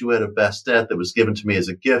statuette of Bastet that was given to me as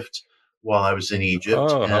a gift while I was in Egypt.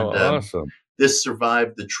 Oh, how awesome. This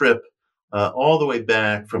survived the trip all the way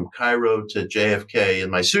back from Cairo to JFK in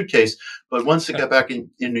my suitcase. But once it got back in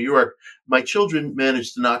New York, my children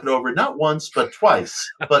managed to knock it over, not once, but twice.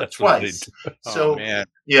 So, man.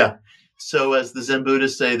 Yeah. So as the Zen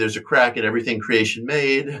Buddhists say, there's a crack in everything creation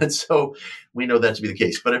made. And so we know that to be the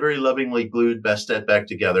case. But I very lovingly glued Bastet back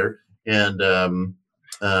together. And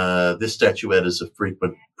this statuette is a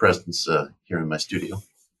frequent presence here in my studio.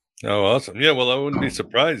 Oh, awesome. Yeah, well, I wouldn't be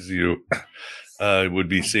surprised you would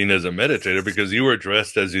be seen as a meditator, because you were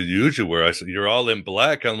dressed as you usually were. I said, you're all in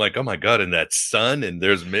black. I'm like, oh my God, and that sun, and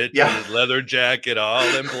there's Mitch in his leather jacket, all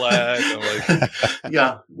in black. I'm like,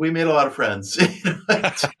 yeah, we made a lot of friends.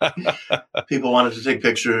 People wanted to take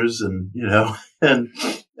pictures, and and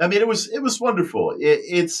I mean, it was wonderful.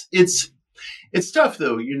 It's tough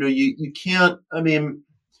though. You can't. I mean,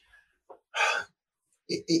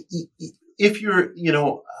 if you're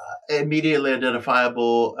immediately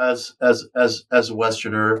identifiable as a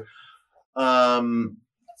Westerner,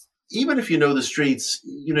 even if you know the streets,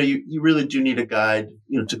 you really do need a guide,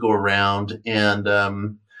 to go around.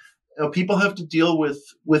 And people have to deal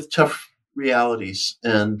with tough realities,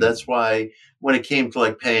 and that's why when it came to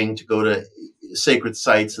like paying to go to sacred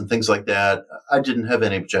sites and things like that, I didn't have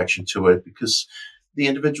any objection to it because the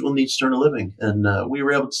individual needs to earn a living, and we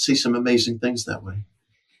were able to see some amazing things that way.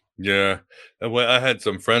 Yeah. Well, I had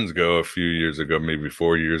some friends go a few years ago, maybe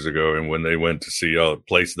 4 years ago, and when they went to see all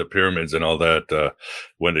place the pyramids and all that,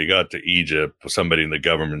 when they got to Egypt, somebody in the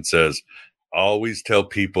government says, always tell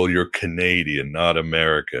people you're Canadian, not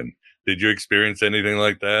American. Did you experience anything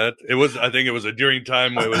like that? I think it was during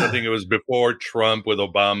time where I think it was before Trump with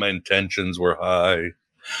Obama, and tensions were high.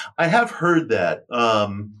 I have heard that.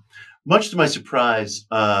 Much to my surprise,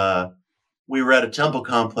 we were at a temple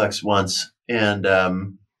complex once, and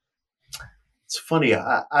it's funny.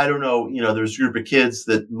 I don't know. There's a group of kids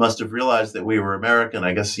that must have realized that we were American.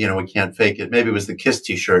 I guess, we can't fake it. Maybe it was the KISS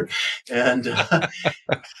T-shirt. And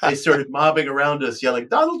they started mobbing around us, yelling,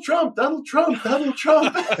 Donald Trump, Donald Trump, Donald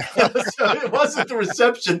Trump. So it wasn't the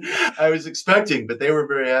reception I was expecting, but they were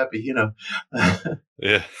very happy,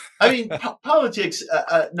 Yeah. I mean, politics,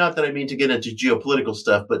 not that I mean to get into geopolitical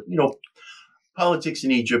stuff, but, politics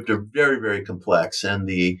in Egypt are very, very complex. And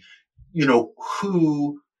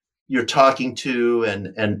who you're talking to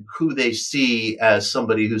and who they see as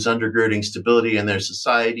somebody who's undergirding stability in their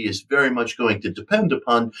society is very much going to depend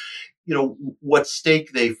upon, what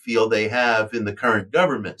stake they feel they have in the current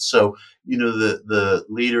government. So, the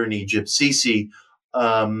leader in Egypt, Sisi,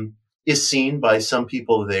 is seen by some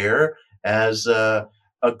people there as a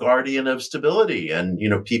guardian of stability. And,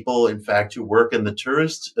 people, in fact, who work in the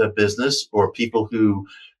tourist business, or people who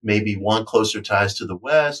maybe want closer ties to the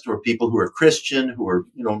West, or people who are Christian, who are,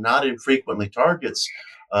 not infrequently targets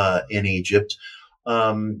in Egypt,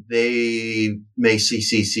 they may see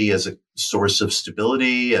Sisi as a source of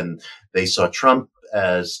stability, and they saw Trump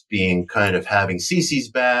as being kind of having Sisi's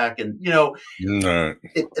back. And, No.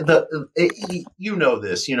 this,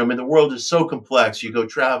 the world is so complex. You go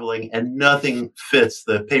traveling and nothing fits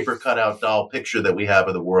the paper cutout doll picture that we have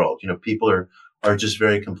of the world. People are just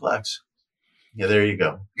very complex. Yeah, there you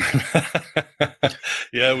go.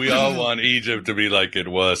 Yeah, we all want Egypt to be like it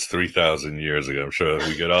was 3,000 years ago. I'm sure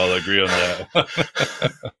we could all agree on that.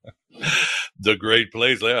 The great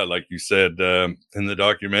place, yeah, like you said in the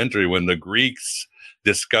documentary, when the Greeks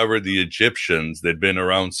discovered the Egyptians, they'd been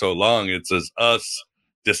around so long, it's as us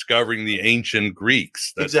discovering the ancient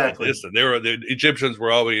Greeks. Exactly. The Egyptians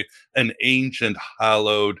were always an ancient,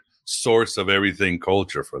 hallowed source of everything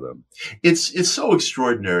culture for them. It's so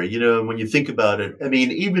extraordinary, when you think about it. I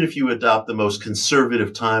mean, even if you adopt the most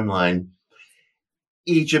conservative timeline,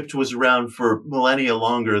 Egypt was around for millennia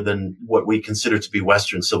longer than what we consider to be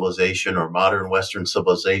Western civilization or modern Western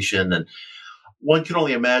civilization. And one can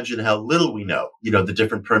only imagine how little we know, the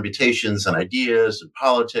different permutations and ideas and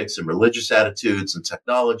politics and religious attitudes and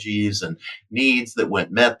technologies and needs that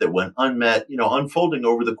went met, that went unmet, unfolding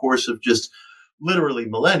over the course of just literally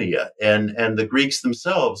millennia. And the Greeks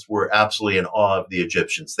themselves were absolutely in awe of the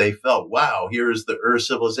Egyptians. They felt, wow, here is the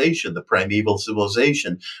civilization, the primeval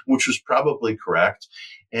civilization, which was probably correct.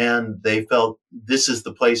 And they felt this is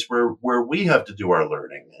the place where we have to do our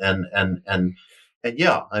learning. And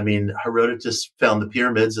yeah, I mean, Herodotus found the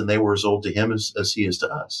pyramids and they were as old to him as he is to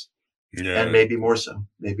us. Yeah. And maybe more so.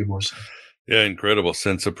 Yeah, incredible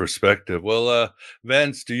sense of perspective. Well,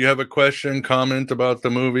 Vance, do you have a question, comment about the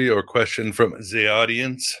movie, or question from the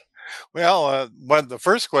audience? Well, the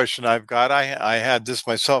first question I've got, I had this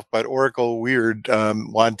myself, but Oracle Weird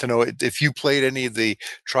wanted to know if you played any of the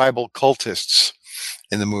tribal cultists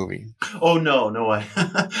in the movie. Oh, no,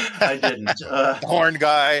 I didn't. The horn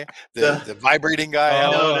guy, the vibrating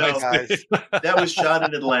guy. No. That was shot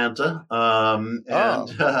in Atlanta.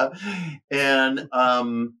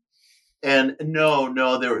 And no,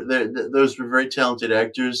 those were very talented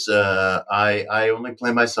actors. I only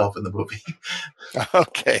play myself in the movie.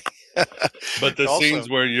 Okay. But the scenes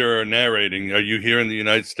where you're narrating, are you here in the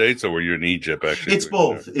United States or were you in Egypt, actually? It's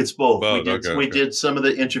both. We did some of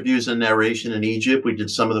the interviews and narration in Egypt. We did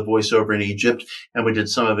some of the voiceover in Egypt. And we did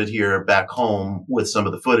some of it here back home with some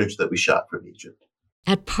of the footage that we shot from Egypt.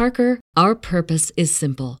 At Parker, our purpose is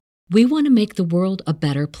simple. We want to make the world a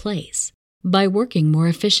better place by working more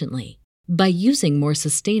efficiently, by using more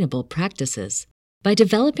sustainable practices, by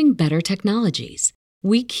developing better technologies.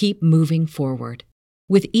 We keep moving forward.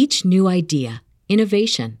 With each new idea,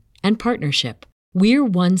 innovation, and partnership, we're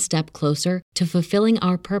one step closer to fulfilling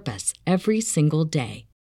our purpose every single day.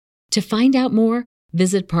 To find out more,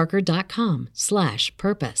 visit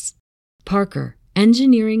parker.com/purpose. Parker,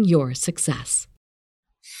 engineering your success.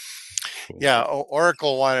 Yeah,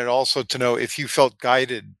 Oracle wanted also to know if you felt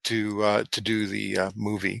guided to do the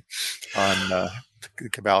movie on the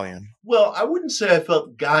Kybalion? Well, I wouldn't say I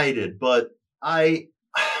felt guided, but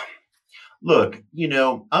look,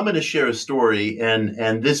 I'm going to share a story,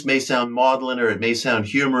 and this may sound maudlin or it may sound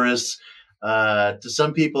humorous. To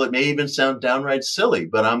some people, it may even sound downright silly,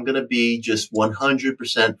 but I'm going to be just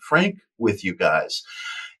 100% frank with you guys.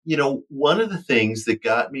 One of the things that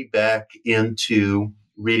got me back into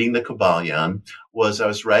reading the Kybalion was I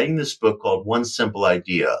was writing this book called One Simple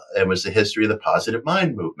Idea. It was the history of the positive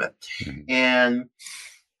mind movement. Mm-hmm. And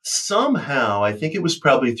somehow, I think it was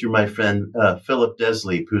probably through my friend Philip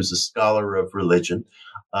Desleep, who's a scholar of religion,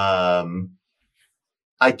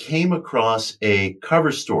 I came across a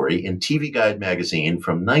cover story in TV Guide magazine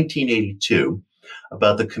from 1982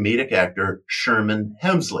 about the comedic actor Sherman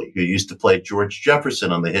Hemsley, who used to play George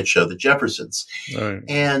Jefferson on the hit show The Jeffersons. Right.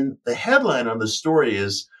 And the headline on the story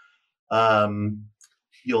is,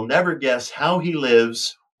 "You'll never guess how he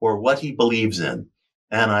lives or what he believes in."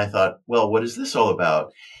 And I thought, well, what is this all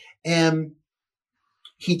about? And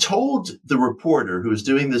he told the reporter who was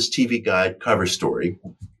doing this TV Guide cover story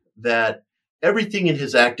that everything in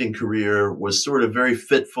his acting career was sort of very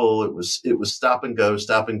fitful. It was stop and go.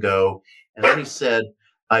 And then he said,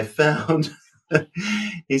 I found the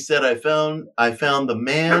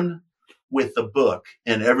man with the book,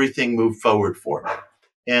 and everything moved forward for me.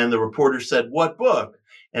 And the reporter said, what book?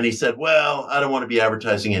 And he said, well, I don't want to be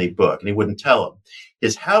advertising any book. And he wouldn't tell him.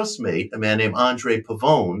 His housemate, a man named Andre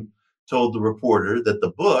Pavone, told the reporter that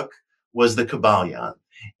the book was the Kybalion.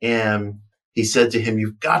 And he said to him,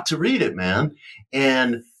 you've got to read it, man.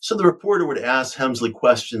 And so the reporter would ask Hemsley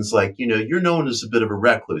questions like, you're known as a bit of a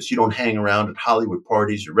recluse. You don't hang around at Hollywood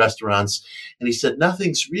parties or restaurants. And he said,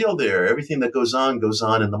 nothing's real there. Everything that goes on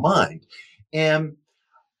in the mind. And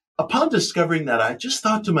upon discovering that, I just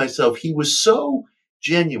thought to myself, he was so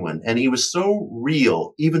genuine and he was so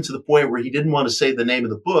real, even to the point where he didn't want to say the name of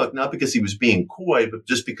the book, not because he was being coy, but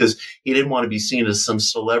just because he didn't want to be seen as some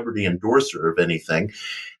celebrity endorser of anything.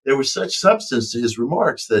 There was such substance to his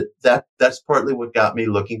remarks that's partly what got me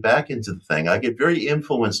looking back into the thing. I get very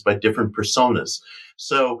influenced by different personas.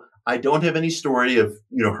 So I don't have any story of,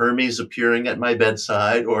 Hermes appearing at my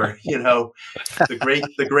bedside or,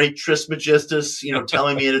 the great Trismegistus,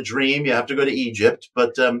 telling me in a dream you have to go to Egypt.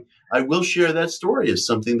 But I will share that story as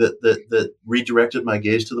something that redirected my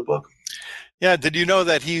gaze to the book. Yeah. Did you know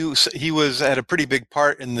that he had a pretty big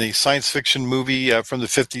part in the science fiction movie from the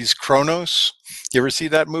 50s, Kronos? You ever see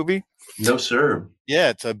that movie? No, sir. Yeah,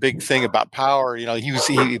 it's a big thing about power.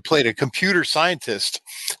 He played a computer scientist.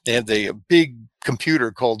 They had the big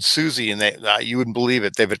computer called Susie, and you wouldn't believe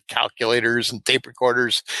it. They had calculators and tape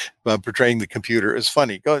recorders portraying the computer. It's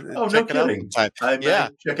funny. Go check it out sometime. I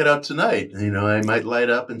might check it out tonight. I might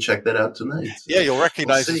light up and check that out tonight. So yeah, you'll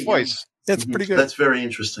recognize his voice. That's pretty good. That's very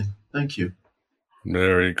interesting. Thank you.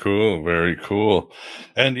 Very cool. Very cool.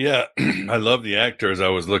 And yeah, I love the actors. I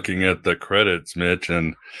was looking at the credits, Mitch,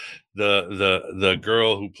 and the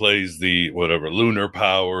girl who plays the lunar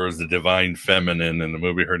powers, the divine feminine in the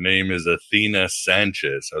movie, her name is Athena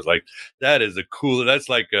Sanchez. I was like, that's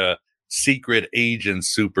like a secret agent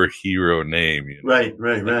superhero name. Right.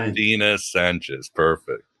 Athena Sanchez.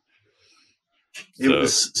 Perfect. It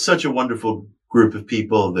was such a wonderful group of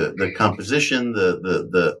people. The composition,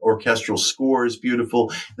 the orchestral score is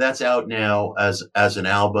beautiful. That's out now as an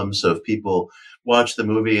album. So if people watch the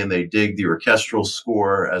movie and they dig the orchestral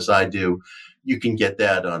score as I do, you can get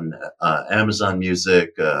that on Amazon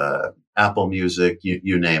Music, Apple Music,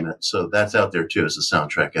 you name it. So that's out there too as a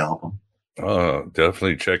soundtrack album. Oh,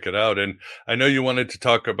 definitely check it out. And I know you wanted to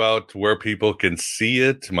talk about where people can see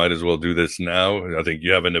it. Might as well do this now. I think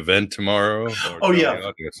you have an event tomorrow. Oh, yeah.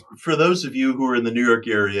 For those of you who are in the New York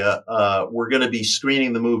area, we're going to be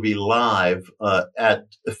screening the movie live at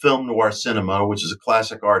Film Noir Cinema, which is a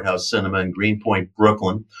classic art house cinema in Greenpoint,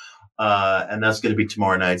 Brooklyn. And that's going to be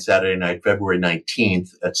tomorrow night, Saturday night, February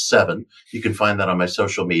 19th at 7. You can find that on my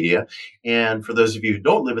social media. And for those of you who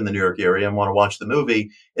don't live in the New York area and want to watch the movie,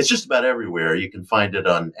 it's just about everywhere. You can find it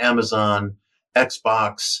on Amazon,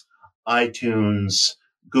 Xbox, iTunes,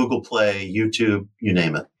 Google Play, YouTube, you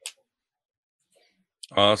name it.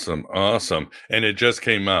 Awesome. And it just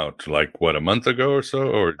came out a month ago or so?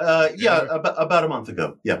 Or about a month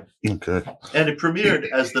ago. Yeah. Okay. And it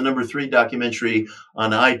premiered as the number 3 documentary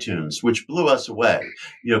on iTunes, which blew us away,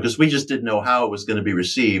 because we just didn't know how it was going to be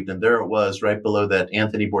received. And there it was right below that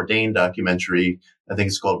Anthony Bourdain documentary. I think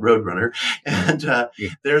it's called Roadrunner. And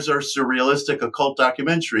there's our surrealistic occult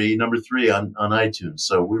documentary, number 3 on iTunes.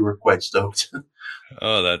 So we were quite stoked.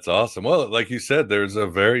 Oh, that's awesome. Well, like you said, there's a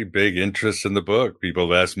very big interest in the book. People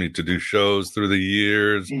have asked me to do shows through the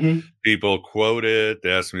years. Mm-hmm. People quote it. They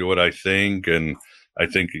ask me what I think. And I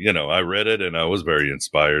think, I read it and I was very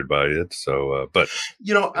inspired by it. So, but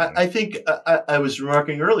I think I was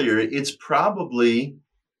remarking earlier, it's probably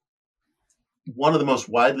one of the most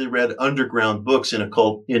widely read underground books in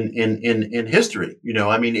occult in history.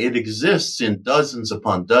 It exists in dozens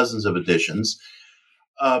upon dozens of editions.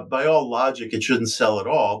 By all logic, it shouldn't sell at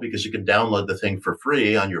all because you can download the thing for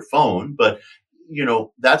free on your phone. But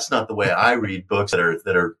that's not the way I read books that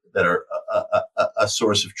are a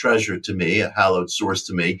source of treasure to me, a hallowed source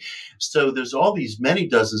to me. So there's all these many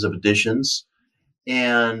dozens of editions,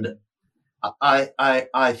 and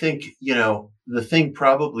I think the thing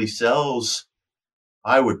probably sells,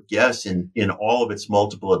 I would guess, in all of its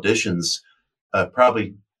multiple editions,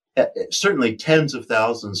 probably certainly tens of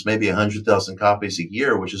thousands, maybe 100,000 copies a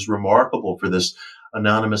year, which is remarkable for this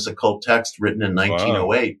anonymous occult text written in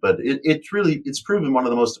 1908. Wow. But it's proven one of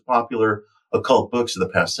the most popular occult books of the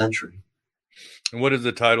past century. And what does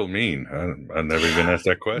the title mean? I've never even asked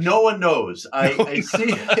that question. No one knows.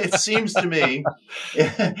 It seems to me,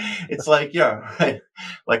 it's like,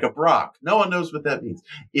 like a Brock. No one knows what that means.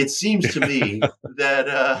 It seems to me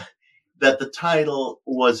that the title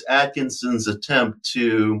was Atkinson's attempt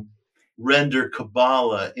to render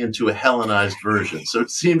Kabbalah into a Hellenized version. So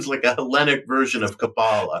it seems like a Hellenic version of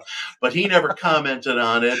Kabbalah, but he never commented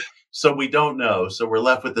on it, so we don't know. So we're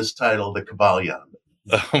left with this title, the Kabbalion.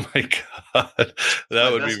 Oh my God,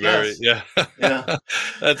 that would be very yeah.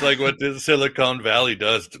 That's like what the Silicon Valley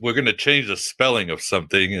does. We're going to change the spelling of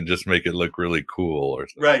something and just make it look really cool, or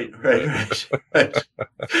something.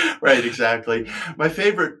 Right. Exactly. My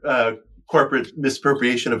favorite corporate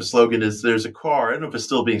misappropriation of a slogan is there's a car, I don't know if it's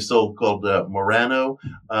still being sold, called Morano.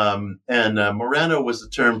 And Morano was the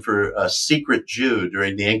term for a secret Jew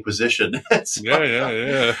during the Inquisition. So,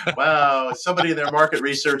 yeah. Wow. Somebody in their market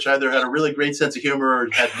research either had a really great sense of humor or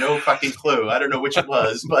had no fucking clue. I don't know which it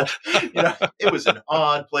was, but it was an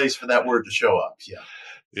odd place for that word to show up.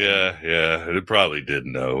 Yeah. It probably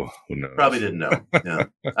didn't know. Who knows? Probably didn't know. Yeah.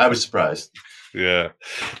 I was surprised. Yeah.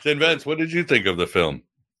 Then Vince, what did you think of the film?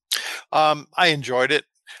 I enjoyed it.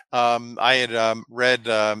 I had read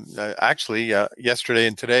actually yesterday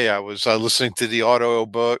and today. I was listening to the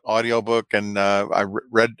audiobook, and I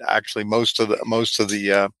read actually most of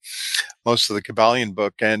the Kabbalion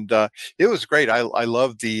book, and it was great. I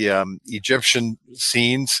love the Egyptian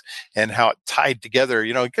scenes and how it tied together.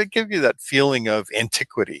 It could give you that feeling of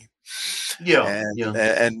antiquity.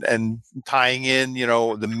 And tying in,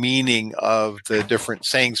 the meaning of the different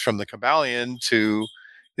sayings from the Kabbalion to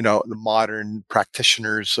the modern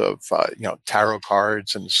practitioners of, tarot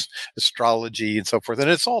cards and astrology and so forth. And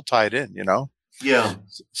it's all tied in, Yeah.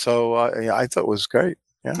 So I thought it was great.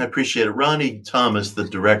 Yeah. I appreciate it. Ronnie Thomas, the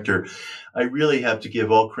director, I really have to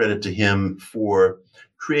give all credit to him for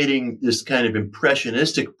creating this kind of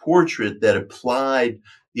impressionistic portrait that applied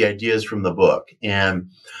the ideas from the book. And,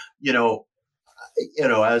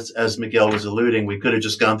 as Miguel was alluding, we could have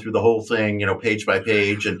just gone through the whole thing, page by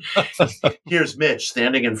page. And here's Mitch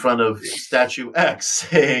standing in front of statue X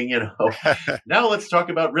saying, now let's talk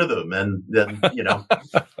about rhythm. And then,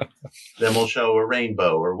 then we'll show a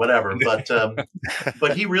rainbow or whatever.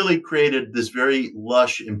 But he really created this very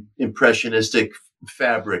lush, impressionistic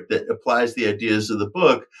fabric that applies the ideas of the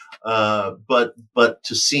book, but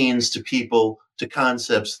to scenes, to people, to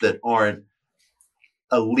concepts that aren't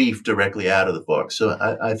a leaf directly out of the book. So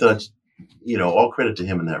I thought, all credit to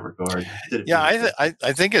him in that regard.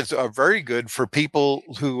 I think it's very good for people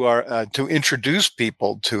who are to introduce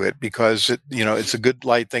people to it, because it's a good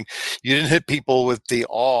light thing. You didn't hit people with the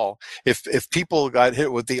all. If people got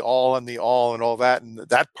hit with the all and all that, and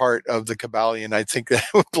that part of the Kabbalion, I think that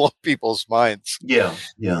would blow people's minds. Yeah.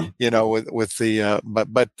 With the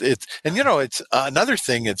but it's, and it's another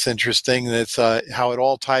thing that's interesting. That's how it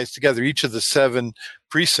all ties together. Each of the 7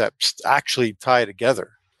 precepts actually tie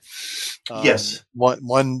together. Yes,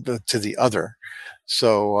 one to the other.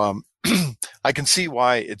 So I can see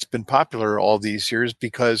why it's been popular all these years,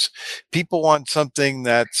 because people want something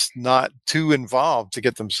that's not too involved to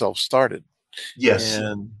get themselves started. Yes,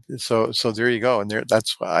 and so there you go. And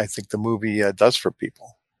that's what I think the movie does for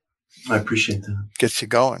people. I appreciate that. Gets you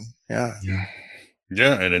going. Yeah.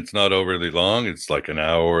 Yeah, and it's not overly long. It's like an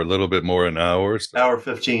hour, a little bit more an hour. So. Hour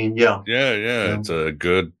 15, yeah. Yeah. It's a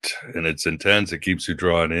good, and it's intense. It keeps you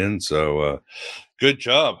drawn in. So good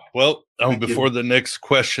job. Well, before the next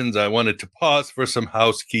questions, I wanted to pause for some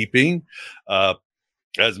housekeeping.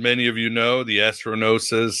 As many of you know, the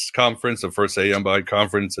Astronosis Conference, the first Aeon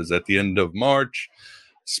Conference, is at the end of March.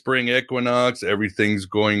 Spring equinox, everything's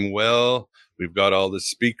going well. We've got all the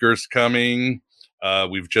speakers coming.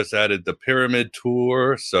 We've just added the Pyramid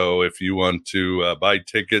Tour. So if you want to buy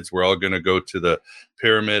tickets, we're all going to go to the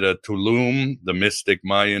Pyramid of Tulum, the mystic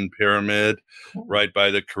Mayan pyramid, right by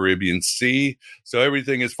the Caribbean Sea. So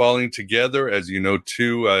everything is falling together. As you know,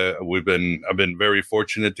 too, I've been very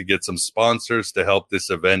fortunate to get some sponsors to help this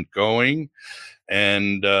event going.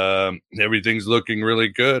 And everything's looking really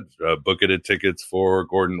good. Booking tickets for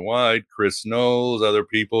Gordon White, Chris Knowles, other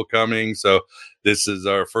people coming. So this is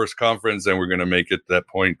our first conference, and we're going to make it that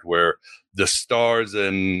point where the stars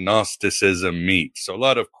and Gnosticism meet. So a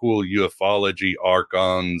lot of cool ufology,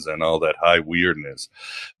 archons, and all that high weirdness.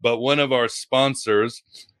 But one of our sponsors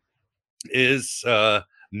is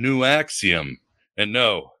New Axiom. And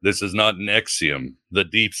no, this is not an Axiom, the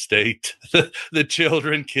deep state, the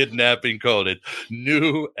children kidnapping called it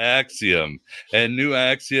New Axiom. And New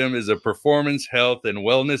Axiom is a performance, health, and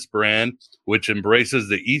wellness brand which embraces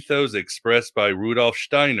the ethos expressed by Rudolf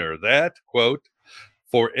Steiner that, quote,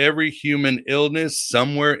 for every human illness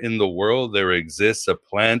somewhere in the world, there exists a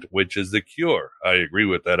plant which is the cure. I agree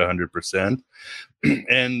with that 100%.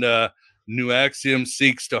 And New Axiom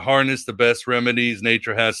seeks to harness the best remedies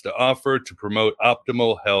nature has to offer to promote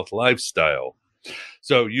optimal health lifestyle.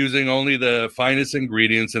 So using only the finest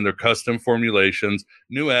ingredients in their custom formulations,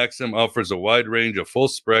 New Axiom offers a wide range of full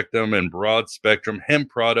spectrum and broad spectrum hemp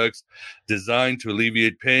products designed to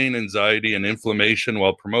alleviate pain, anxiety, and inflammation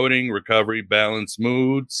while promoting recovery, balanced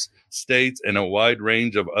moods, states, and a wide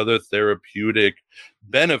range of other therapeutic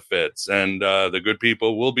benefits. And the good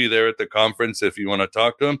people will be there at the conference if you want to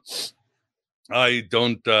talk to them. I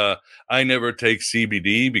never take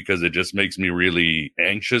CBD because it just makes me really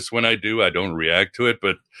anxious when I do. I don't react to it,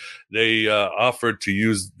 but they offered to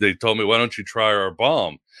use, they told me, why don't you try our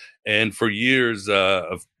balm? And for years,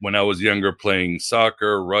 when I was younger playing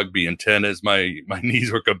soccer, rugby, and tennis, my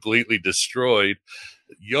knees were completely destroyed.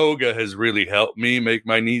 Yoga has really helped me make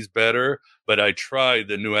my knees better, but I tried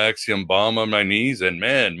the New Axiom balm on my knees, and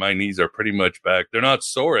man, my knees are pretty much back. They're not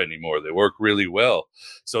sore anymore. They work really well.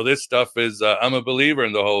 So this stuff is, I'm a believer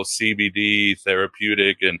in the whole CBD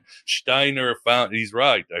therapeutic, and Steiner he's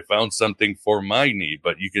right. I found something for my knee,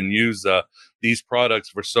 but you can use these products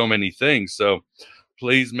for so many things. So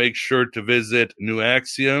please make sure to visit New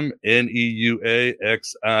Axiom,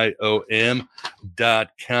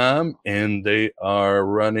 NEUAXIOM.com, and they are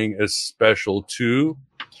running a special too.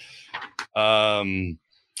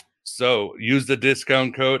 So use the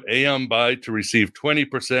discount code AONBUY to receive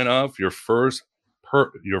 20% off your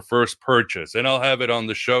first purchase, and I'll have it on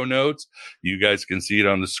the show notes. You guys can see it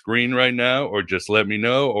on the screen right now, or just let me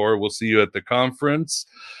know, or we'll see you at the conference.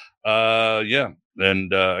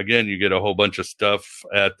 And again, you get a whole bunch of stuff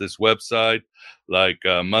at this website, like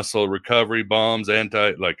muscle recovery bombs,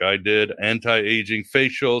 anti-aging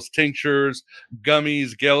facials, tinctures,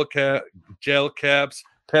 gummies, gel caps,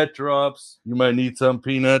 pet drops. You might need some,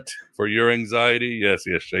 Peanut, for your anxiety. Yes,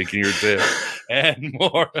 shaking your tail, and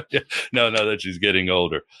more. No, that she's getting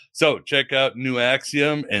older. So check out New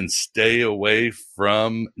Axiom and stay away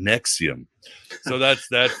from Nexium. So that's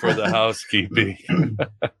that for the housekeeping.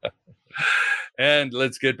 And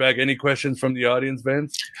let's get back. Any questions from the audience,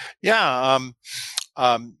 Vince? Yeah.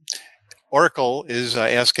 Oracle is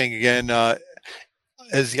asking again,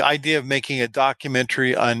 is the idea of making a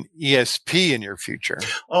documentary on ESP in your future?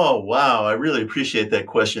 Oh, wow. I really appreciate that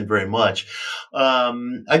question very much.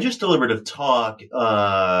 I just delivered a talk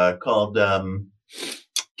called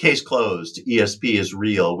Case Closed, ESP is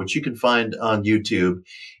Real, which you can find on YouTube.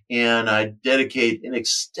 And I dedicate an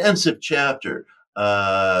extensive chapter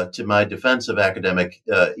to my defense of academic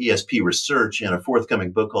ESP research in a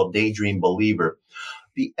forthcoming book called Daydream Believer.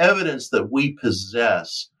 The evidence that we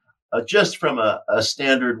possess just from a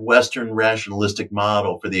standard Western rationalistic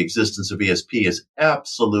model for the existence of ESP is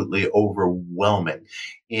absolutely overwhelming.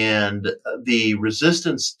 And the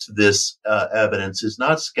resistance to this evidence is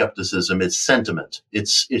not skepticism, it's sentiment.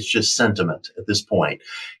 It's just sentiment at this point.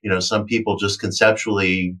 Some people just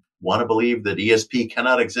conceptually want to believe that ESP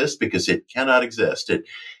cannot exist because it cannot exist. It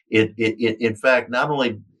in fact, not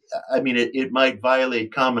only, it might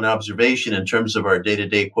violate common observation in terms of our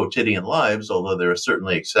day-to-day quotidian lives, although there are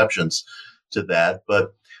certainly exceptions to that.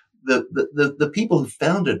 But the people who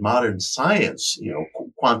founded modern science,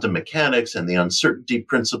 quantum mechanics and the uncertainty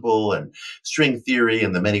principle and string theory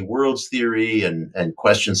and the many worlds theory and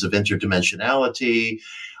questions of interdimensionality,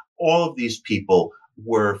 all of these people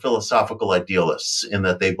were philosophical idealists in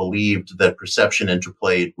that they believed that perception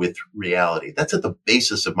interplayed with reality. That's at the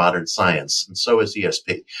basis of modern science, and so is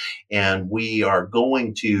ESP. And we are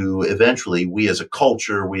going to eventually, we as a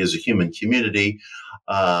culture, we as a human community,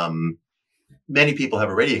 many people have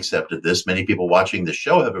already accepted this. Many people watching the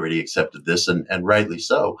show have already accepted this, and rightly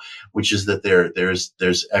so, which is that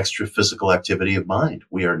there's extra physical activity of mind.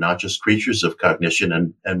 We are not just creatures of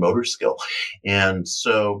cognition and motor skill. And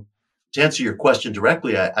so to answer your question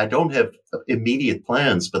directly, I don't have immediate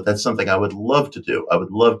plans, but that's something I would love to do. I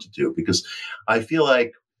would love to do because I feel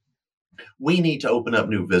like we need to open up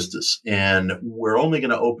new vistas, and we're only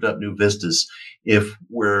going to open up new vistas if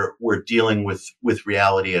we're dealing with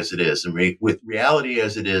reality as it is. And with reality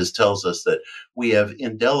as it is tells us that we have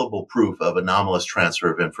indelible proof of anomalous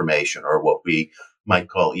transfer of information, or what we might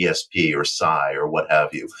call ESP or psi or what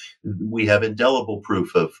have you. We have indelible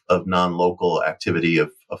proof of non-local activity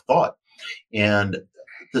of thought. And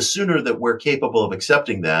the sooner that we're capable of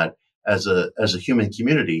accepting that as a human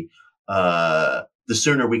community, the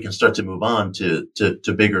sooner we can start to move on to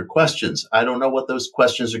bigger questions. I don't know what those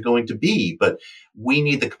questions are going to be, but we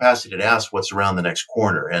need the capacity to ask what's around the next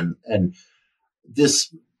corner. And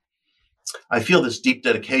this, I feel this deep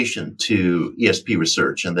dedication to ESP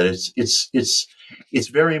research, and that it's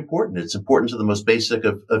very important. It's important to the most basic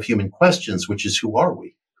of human questions, which is who are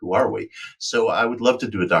we? Who are we? So I would love to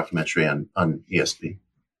do a documentary on ESP.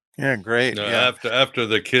 Yeah, great. No, yeah. After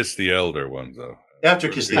the Kiss the Elder one, though. After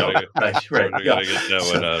Kiss the Elder, right. Gotta get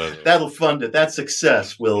that one out of there. That'll fund it. That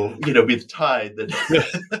success will, be the tide that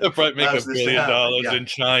probably make $1 billion in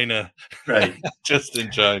China, right? Just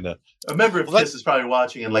in China. A member of Kiss is probably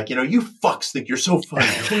watching and like, you fucks think you're so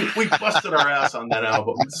funny. We busted our ass on that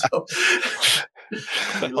album. So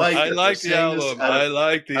I like the album. I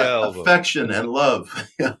like the album. Affection and love.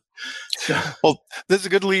 Yeah. Well, this is a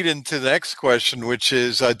good lead into the next question, which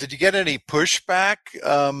is, did you get any pushback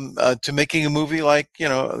to making a movie like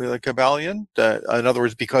Kybalion? In other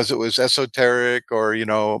words, because it was esoteric or,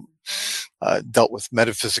 dealt with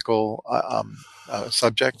metaphysical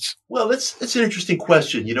subjects? Well, it's an interesting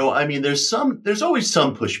question. There's always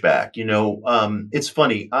some pushback. It's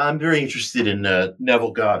funny. I'm very interested in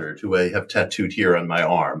Neville Goddard, who I have tattooed here on my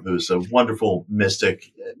arm, who's a wonderful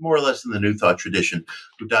mystic, more or less in the New Thought tradition,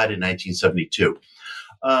 who died in 1972.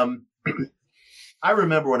 I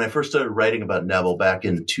remember when I first started writing about Neville back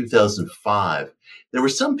in 2005, there were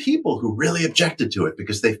some people who really objected to it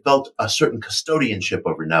because they felt a certain custodianship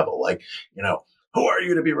over Neville, like, who are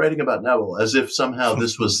you to be writing about Neville? As if somehow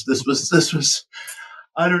this was,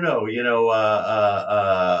 I don't know,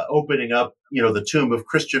 opening up, the tomb of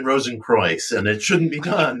Christian Rosenkreuz, and it shouldn't be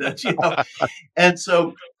done. And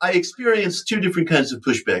so I experienced two different kinds of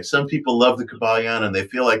pushback. Some people love the Kybalion and they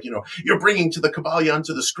feel like, you're bringing the Kybalion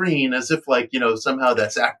to the screen as if like, somehow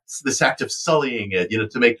that's this act of sullying it,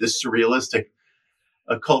 to make this surrealistic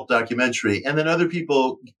occult documentary. And then other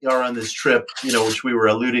people are on this trip, which we were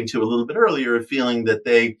alluding to a little bit earlier, feeling that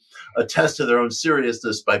they attest to their own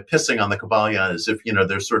seriousness by pissing on the Kybalion as if,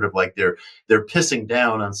 they're sort of like they're pissing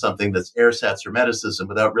down on something that's ersatz Hermeticism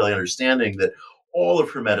without really understanding that all of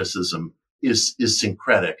Hermeticism is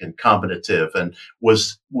syncretic and combinative and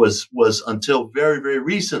was until very, very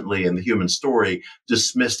recently in the human story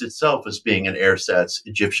dismissed itself as being an ersatz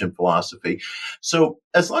Egyptian philosophy. So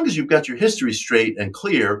as long as you've got your history straight and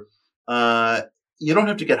clear, you don't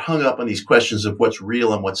have to get hung up on these questions of what's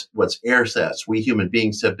real and what's ersatz. We human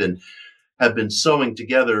beings have been sewing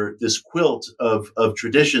together this quilt of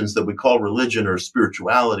traditions that we call religion or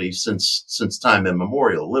spirituality since time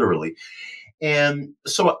immemorial, literally. And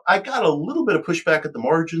so I got a little bit of pushback at the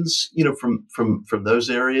margins, from those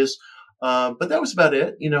areas. But that was about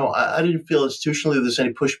it. I didn't feel institutionally there's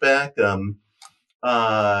any pushback.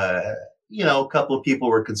 A couple of people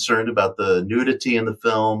were concerned about the nudity in the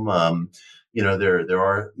film. There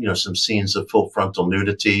are, some scenes of full frontal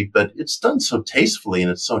nudity, but it's done so tastefully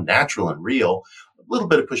and it's so natural and real. A little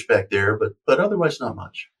bit of pushback there, but otherwise not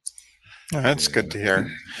much. Oh, that's good to hear.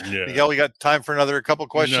 Yeah. Miguel, we got time for another couple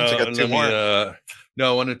questions. I got two more. I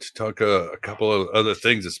wanted to talk a couple of other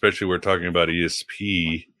things, especially we're talking about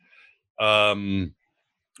ESP.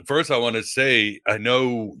 First, I want to say, I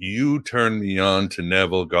know you turned me on to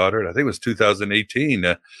Neville Goddard. I think it was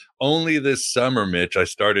 2018. Only this summer, Mitch, I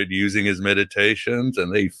started using his meditations,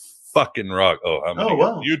 and they fucking rock.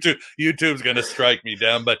 Wow. YouTube's gonna strike me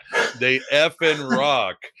down, but they effing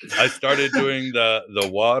rock. I started doing the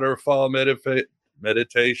waterfall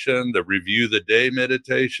meditation, the review the day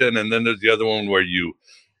meditation, and then there's the other one where you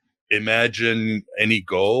imagine any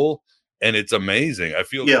goal, and it's amazing. I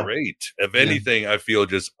feel great. If anything, I feel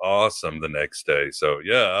just awesome the next day. So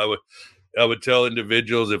I would tell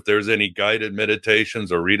individuals if there's any guided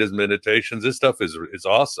meditations or Rita's meditations, this stuff is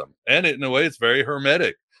awesome. And in a way, it's very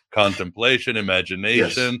hermetic. Contemplation,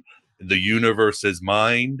 imagination, the universe is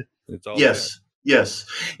mind. It's all Yes.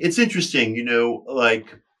 It's interesting,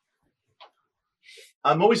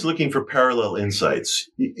 I'm always looking for parallel insights.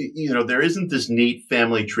 There isn't this neat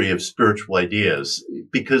family tree of spiritual ideas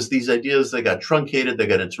because these ideas, they got truncated, they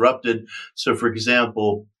got interrupted. So, for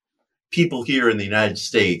example, people here in the United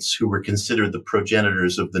States who were considered the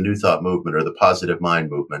progenitors of the New Thought movement or the positive mind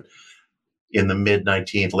movement in the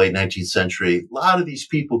mid-19th, late 19th century, a lot of these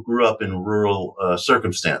people grew up in rural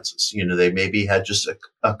circumstances. They maybe had just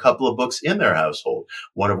a couple of books in their household,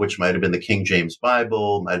 one of which might have been the King James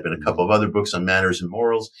Bible, might have been a couple of other books on manners and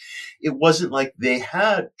morals. It wasn't like they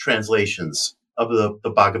had translations of the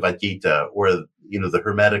Bhagavad Gita or, the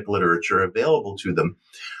Hermetic literature available to them.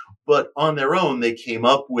 But on their own, they came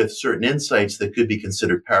up with certain insights that could be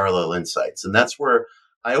considered parallel insights. And that's where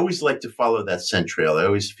I always like to follow that scent trail. I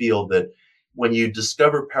always feel that when you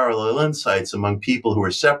discover parallel insights among people who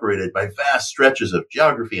are separated by vast stretches of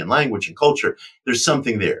geography and language and culture, there's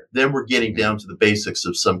something there. Then we're getting down to the basics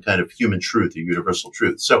of some kind of human truth or universal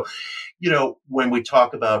truth. So, when we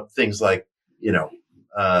talk about things like,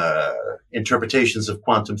 interpretations of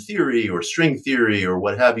quantum theory or string theory or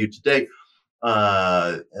what have you today,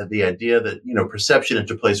 the idea that, perception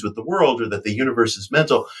interplays with the world or that the universe is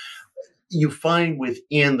mental, you find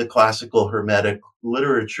within the classical Hermetic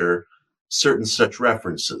literature certain such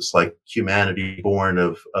references, like humanity born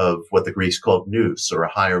of what the Greeks called nous, or a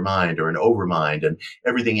higher mind or an overmind, and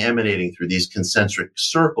everything emanating through these concentric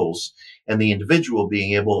circles, and the individual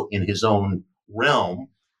being able in his own realm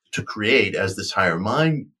to create as this higher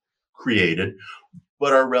mind created.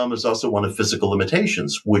 But our realm is also one of physical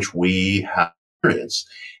limitations, which we have experienced.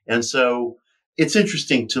 And so it's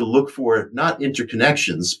interesting to look for not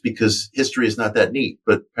interconnections, because history is not that neat,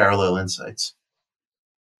 but parallel insights.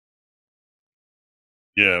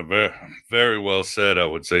 Yeah, very, very well said, I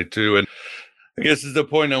would say, too. And I guess is the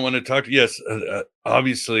point I want to talk to. Yes,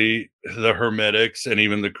 obviously, the Hermetics and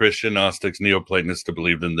even the Christian Gnostics, Neoplatonists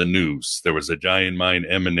believed in the nous. There was a giant mind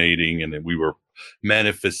emanating, and we were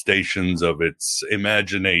manifestations of its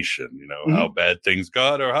imagination, how bad things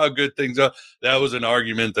got or how good things are. That was an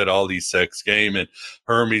argument that all these sects came, and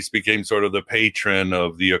Hermes became sort of the patron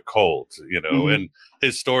of the occult, and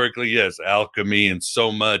historically, yes, alchemy and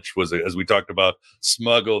so much was, as we talked about,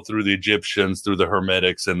 smuggled through the Egyptians, through the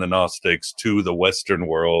Hermetics and the Gnostics to the Western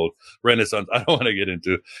world, Renaissance. I don't want to get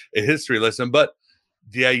into a history lesson, but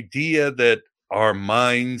the idea that our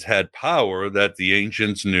minds had power that the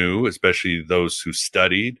ancients knew, especially those who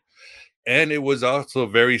studied. And it was also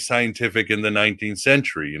very scientific in the 19th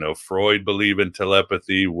century. Freud believed in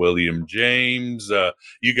telepathy, William James.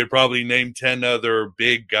 You could probably name 10 other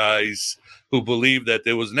big guys who believed that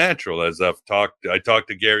it was natural. As I talked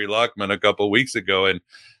to Gary Lockman a couple of weeks ago, and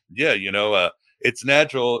it's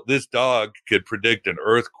natural. This dog could predict an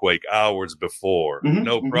earthquake hours before,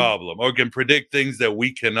 no problem, or can predict things that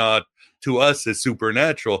we cannot. To us is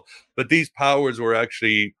supernatural, but these powers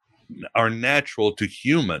are natural to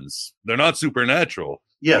humans. They're not supernatural.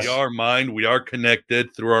 Yes. We are mind. We are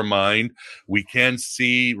connected through our mind. We can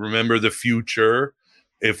remember the future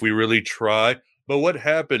if we really try. But what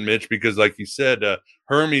happened, Mitch, because like you said,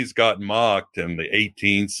 Hermes got mocked in the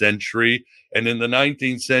 18th century and in the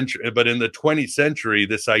 19th century, but in the 20th century,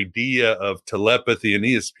 this idea of telepathy and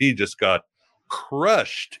ESP just got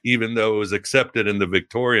crushed, even though it was accepted in the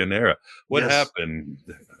Victorian era. What happened?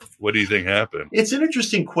 What do you think happened? It's an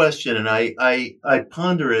interesting question, and I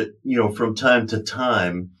ponder it, from time to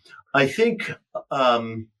time. I think,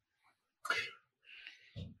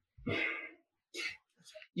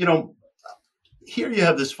 here you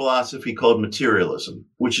have this philosophy called materialism,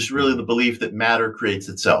 which is really the belief that matter creates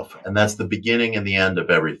itself, and that's the beginning and the end of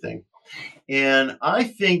everything. And I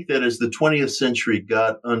think that as the 20th century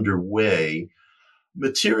got underway,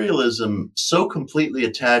 materialism so completely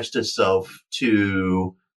attached itself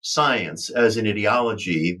to science as an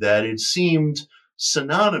ideology that it seemed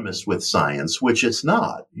synonymous with science, which it's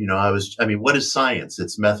not. What is science?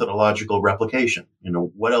 It's methodological replication.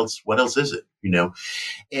 What else is it?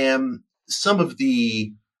 And some of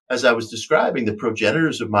as I was describing, the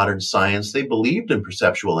progenitors of modern science, they believed in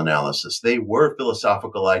perceptual analysis. They were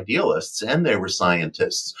philosophical idealists and they were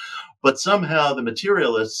scientists. But somehow the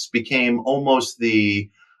materialists became almost the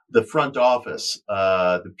front office,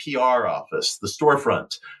 the PR office, the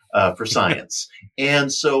storefront for science.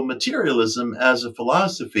 And so materialism as a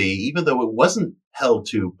philosophy, even though it wasn't held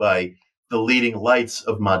to by the leading lights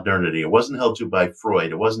of modernity, it wasn't held to by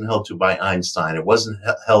Freud, it wasn't held to by Einstein, it wasn't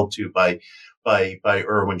held to by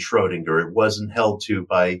Erwin Schrödinger, it wasn't held to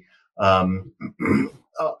by a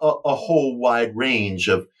whole wide range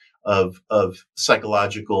of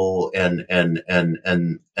psychological and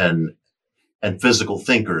physical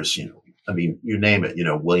thinkers, you name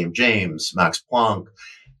it, William James, Max Planck,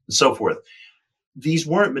 and so forth. these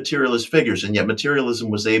weren't materialist figures, and yet materialism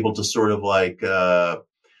was able to sort of like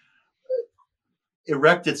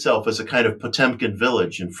erect itself as a kind of Potemkin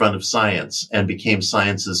village in front of science and became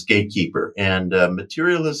science's gatekeeper. And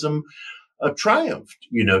materialism triumphed,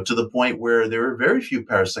 to the point where there are very few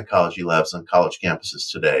parapsychology labs on college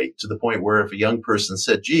campuses today, to the point where if a young person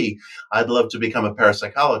said, gee, I'd love to become a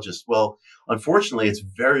parapsychologist, well, unfortunately, it's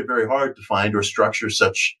very, very hard to find or structure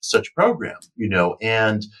such program,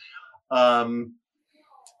 and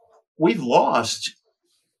we've lost,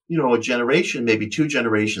 a generation, maybe 2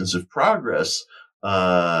 generations of progress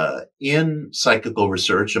in psychical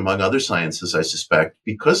research, among other sciences, I suspect,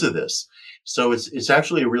 because of this. So it's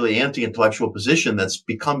actually a really anti-intellectual position that's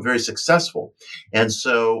become very successful. And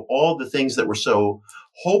so all the things that were so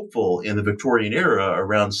hopeful in the Victorian era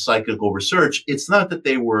around psychical research, it's not that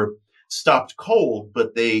they were stopped cold,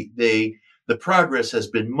 but the progress has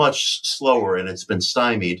been much slower and it's been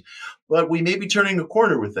stymied. But we may be turning a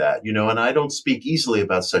corner with that, and I don't speak easily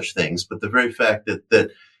about such things, but the very fact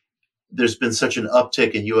that there's been such an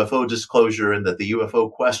uptick in UFO disclosure and that the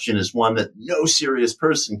UFO question is one that no serious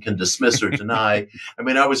person can dismiss or deny. I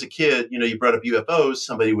mean, I was a kid, you brought up UFOs,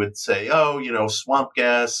 somebody would say, swamp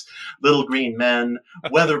gas, little green men,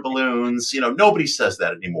 weather balloons. Nobody says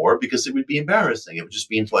that anymore because it would be embarrassing. It would just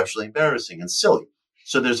be intellectually embarrassing and silly.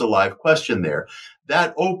 So there's a live question there.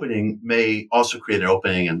 That opening may also create an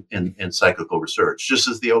opening in psychical research, just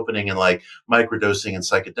as the opening in like microdosing and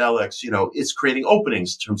psychedelics, it's creating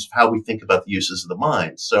openings in terms of how we think about the uses of the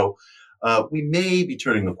mind. So we may be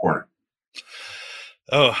turning the corner.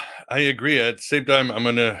 Oh, I agree. At the same time, I'm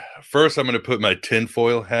going to put my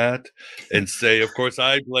tinfoil hat and say, of course,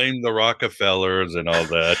 I blame the Rockefellers and all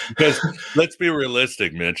that, because let's be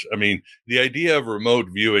realistic, Mitch. I mean, the idea of remote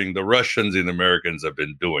viewing, the Russians and the Americans have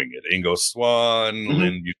been doing it. Ingo Swann,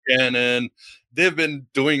 Lynn Buchanan, they've been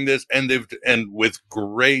doing this and with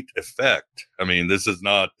great effect. I mean, this is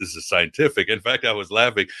scientific. In fact, I was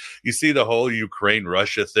laughing. You see the whole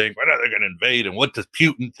Ukraine-Russia thing. When are they going to invade? And what does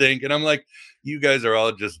Putin think? And I'm like, you guys are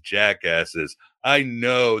all just jackasses. I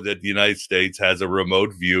know that the United States has a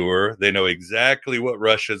remote viewer. They know exactly what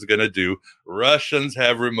Russia's going to do. Russians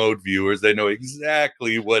have remote viewers. They know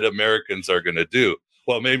exactly what Americans are going to do.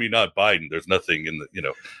 Well, maybe not Biden. There's nothing in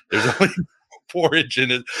there's only porridge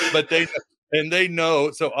in it, but they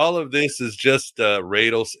know. So all of this is just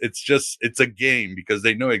radals. It's a game because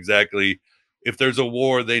they know exactly if there's a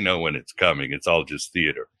war, they know when it's coming. It's all just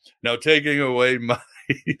theater. Now, taking away my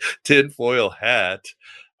tinfoil hat,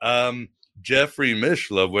 Jeffrey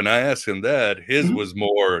Mishlove, when I asked him that, his was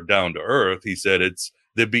more down to earth. He said it's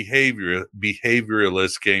the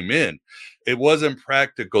behavioralists came in. It wasn't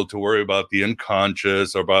practical to worry about the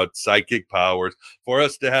unconscious or about psychic powers. For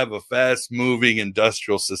us to have a fast-moving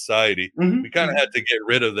industrial society, we kind of had to get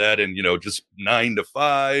rid of that and, just 9 to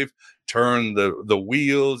 5, turn the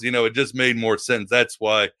wheels. It just made more sense. That's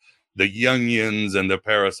why the Jungians and the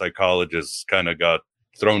parapsychologists kind of got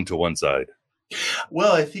thrown to one side.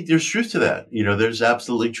 Well, I think there's truth to that. There's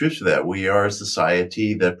absolutely truth to that. We are a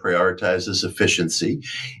society that prioritizes efficiency,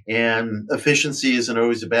 and efficiency isn't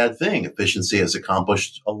always a bad thing. Efficiency has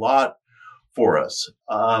accomplished a lot for us.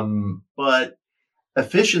 But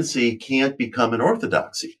efficiency can't become an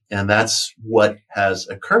orthodoxy. And that's what has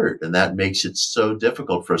occurred. And that makes it so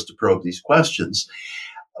difficult for us to probe these questions.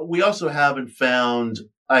 We also haven't found,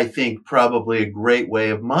 I think, probably a great way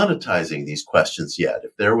of monetizing these questions yet.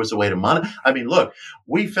 If there was a way to look,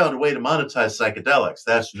 we found a way to monetize psychedelics.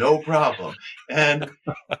 That's no problem. And,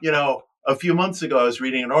 a few months ago, I was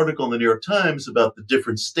reading an article in the New York Times about the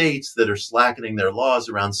different states that are slackening their laws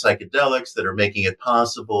around psychedelics, that are making it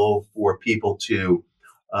possible for people to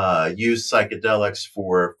use psychedelics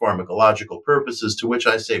for pharmacological purposes, to which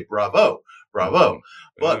I say, bravo.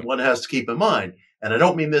 But one has to keep in mind, and I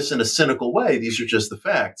don't mean this in a cynical way, these are just the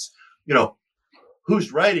facts,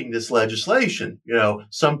 who's writing this legislation?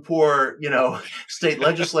 Some poor, state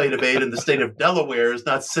legislative aide in the state of Delaware is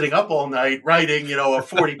not sitting up all night writing, a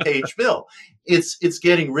 40-page bill. It's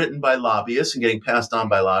getting written by lobbyists and getting passed on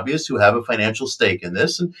by lobbyists who have a financial stake in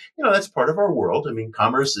this. And, that's part of our world. I mean,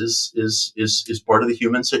 commerce is part of the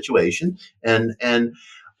human situation. And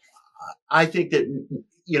I think that,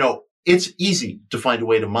 it's easy to find a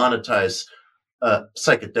way to monetize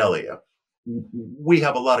psychedelia. We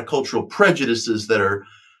have a lot of cultural prejudices that are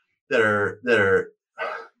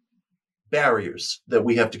barriers that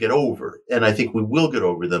we have to get over, and I think we will get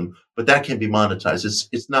over them. But that can be monetized.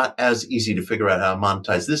 It's not as easy to figure out how to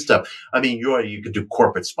monetize this stuff. I mean, you could do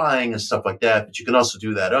corporate spying and stuff like that, but you can also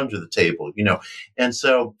do that under the table, And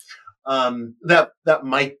so that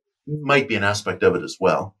might be an aspect of it as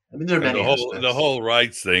well. I mean, there are many aspects. The whole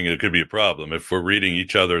rights thing, it could be a problem if we're reading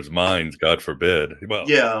each other's minds, God forbid.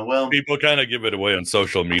 Well, people kind of give it away on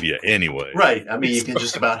social media anyway. Right. I mean, you can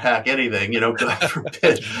just about hack anything, God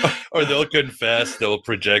forbid. Or they'll confess, they'll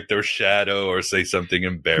project their shadow or say something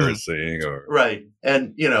embarrassing. Right.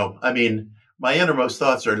 And, I mean, my innermost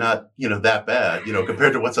thoughts are not, that bad,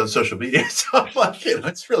 compared to what's on social media. So I'm like,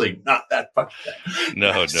 it's really not that fucking bad.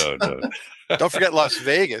 No. Don't forget Las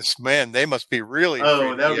Vegas. Man, they must be really.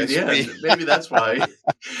 Oh, that would be the end. Maybe that's why.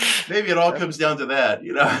 Maybe it all comes down to that.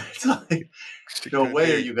 It's like, no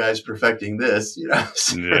way are you guys perfecting this.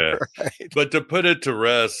 Yeah. Right. But to put it to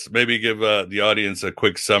rest, maybe give the audience a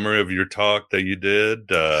quick summary of your talk that you did.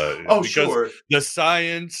 Sure. The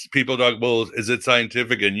science, people talk, well, is it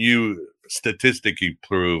scientific? And you statistically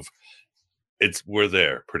prove we're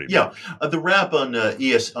there pretty much. Yeah. The rap on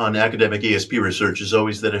academic ESP research is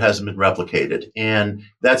always that it hasn't been replicated. And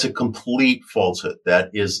that's a complete falsehood.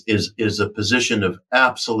 That is a position of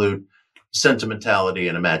absolute sentimentality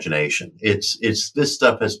and imagination. It's this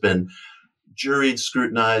stuff has been juried,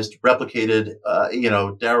 scrutinized, replicated.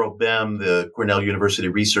 Darrell Bem, the Cornell University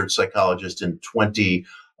research psychologist, in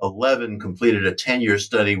 2011 completed a 10-year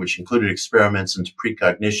study which included experiments into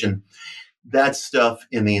precognition. That stuff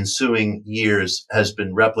in the ensuing years has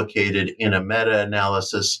been replicated in a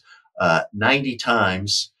meta-analysis 90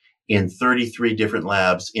 times in 33 different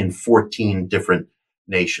labs in 14 different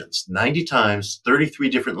nations. 90 times, 33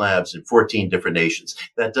 different labs in 14 different nations.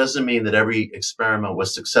 That doesn't mean that every experiment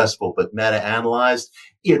was successful, but meta-analyzed,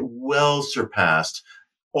 it well surpassed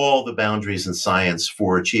all the boundaries in science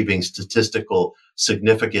for achieving statistical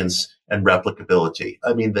significance and replicability.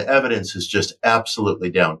 I mean, the evidence is just absolutely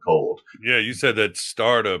down cold. Yeah, you said that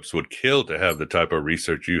startups would kill to have the type of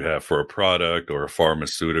research you have for a product or a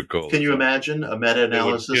pharmaceutical. Can you imagine a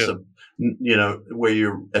meta-analysis of, where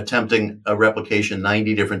you're attempting a replication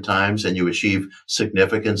 90 different times and you achieve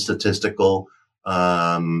significant statistical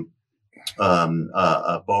bar?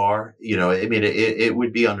 It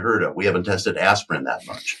would be unheard of. We haven't tested aspirin that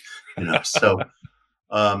much, so.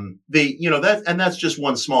 That's just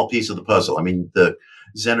one small piece of the puzzle. I mean, the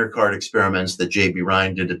Zener experiments that J.B.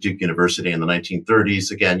 Ryan did at Duke University in the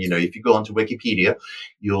 1930s. Again, if you go onto Wikipedia,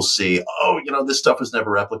 you'll see, this stuff was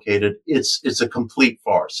never replicated. It's a complete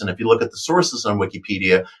farce. And if you look at the sources on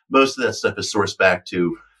Wikipedia, most of that stuff is sourced back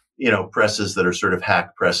to, presses that are sort of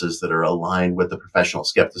hack presses that are aligned with the professional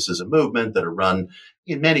skepticism movement, that are run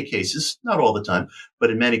in many cases, not all the time,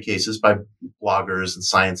 but in many cases by bloggers and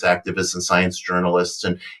science activists and science journalists.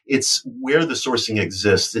 And it's where the sourcing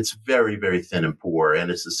exists. It's very, very thin and poor.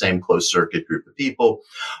 And it's the same closed circuit group of people,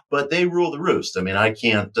 but they rule the roost. I mean, I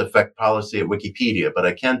can't affect policy at Wikipedia, but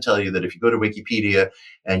I can tell you that if you go to Wikipedia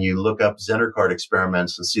and you look up Zener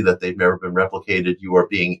experiments and see that they've never been replicated, you are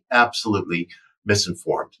being absolutely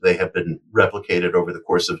misinformed. They have been replicated over the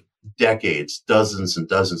course of decades, dozens and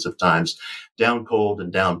dozens of times, down cold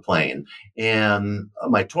and down plain. And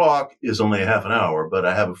my talk is only a half an hour, but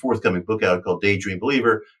I have a forthcoming book out called Daydream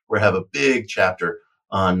Believer, where I have a big chapter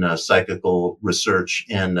on psychical research.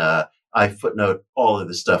 And I footnote all of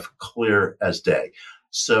this stuff clear as day.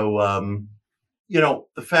 So,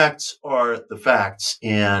 the facts are the facts.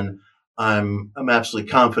 And I'm absolutely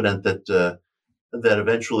confident that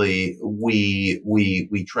eventually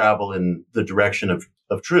we travel in the direction of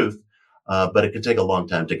truth, but it could take a long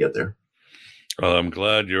time to get there. Well, I'm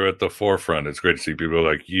glad you're at the forefront. It's great to see people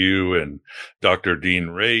like you and Dr. Dean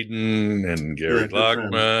Radin and Gary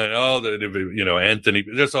Lachman, all the, Anthony.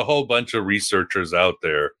 There's a whole bunch of researchers out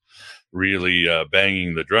there really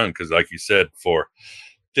banging the drum because, like you said, for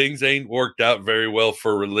things ain't worked out very well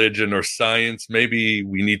for religion or science. Maybe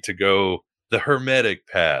we need to go the hermetic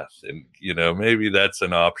path. And, maybe that's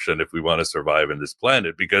an option if we want to survive in this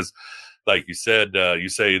planet, because like you said, you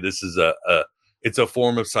say this is it's a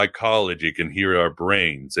form of psychology. It can hear our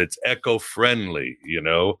brains. It's eco-friendly,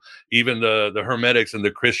 even the Hermetics and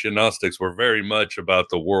the Christian Gnostics were very much about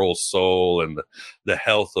the world soul and the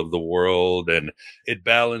health of the world. And it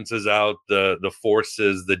balances out the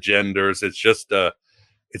forces, the genders. It's just,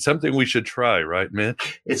 it's something we should try, right, man?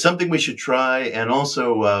 It's something we should try. And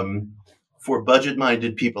also, for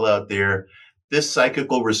budget-minded people out there, this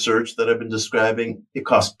psychical research that I've been describing, it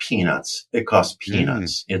costs peanuts. It costs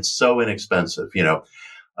peanuts. It's so inexpensive. People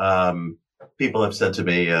have said to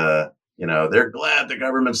me, they're glad the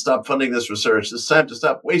government stopped funding this research. It's time to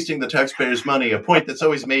stop wasting the taxpayers' money. A point that's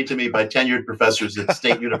always made to me by tenured professors at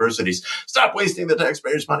state universities. Stop wasting the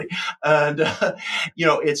taxpayers' money. And,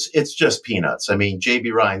 it's just peanuts. I mean,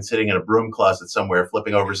 J.B. Ryan sitting in a broom closet somewhere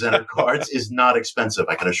flipping over Zener cards is not expensive,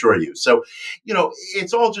 I can assure you. So,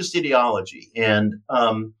 it's all just ideology. And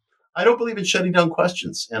I don't believe in shutting down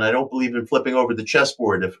questions, and I don't believe in flipping over the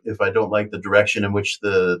chessboard if I don't like the direction in which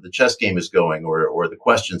the chess game is going or the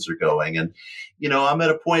questions are going. And, I'm at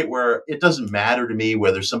a point where it doesn't matter to me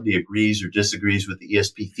whether somebody agrees or disagrees with the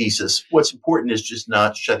ESP thesis. What's important is just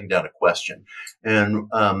not shutting down a question. And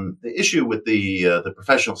the issue with the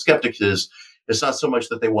professional skeptics is it's not so much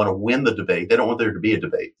that they want to win the debate. They don't want there to be a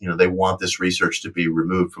debate. They want this research to be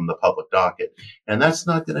removed from the public docket. And that's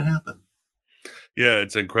not going to happen. Yeah,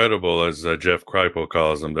 it's incredible, as Jeff Kripal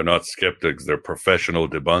calls them. They're not skeptics, they're professional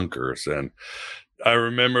debunkers. And I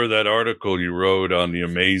remember that article you wrote on the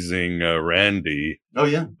amazing Randi. Oh,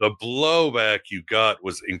 yeah. The blowback you got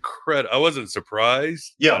was incredible. I wasn't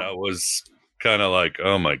surprised. Yeah. But I was kind of like,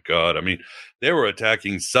 oh, my God. I mean, they were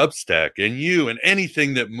attacking Substack and you and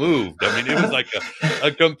anything that moved. I mean, it was like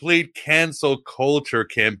a complete cancel culture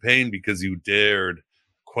campaign because you dared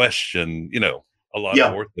question, a lot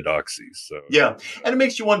of orthodoxies. So yeah, and it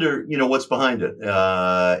makes you wonder, what's behind it,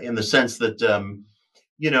 in the sense that,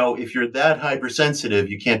 if you're that hypersensitive,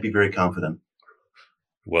 you can't be very confident.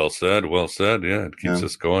 Well said. Yeah, it keeps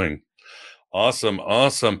us going. Awesome.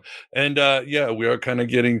 And we are kind of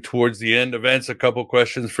getting towards the end. Events, a couple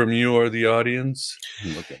questions from you or the audience.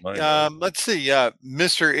 Look at mine. Let's see.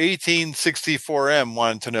 Mr. 1864M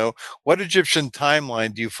wanted to know, what Egyptian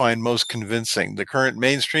timeline do you find most convincing? The current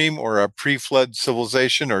mainstream or a pre-flood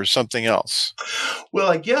civilization or something else?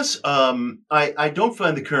 Well, I guess I don't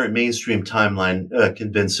find the current mainstream timeline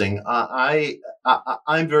convincing.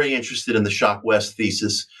 I'm very interested in the Shock West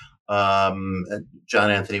thesis. John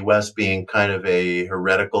Anthony West being kind of a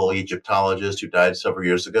heretical Egyptologist who died several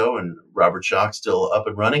years ago, and Robert Schoch still up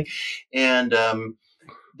and running. And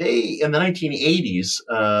they, in the 1980s,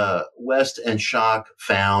 West and Schoch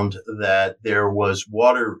found that there was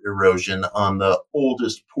water erosion on the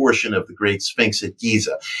oldest portion of the Great Sphinx at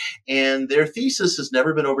Giza. And their thesis has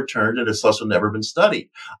never been overturned, and it's also never been studied.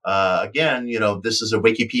 Again, this is a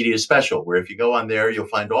Wikipedia special where if you go on there, you'll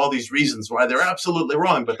find all these reasons why they're absolutely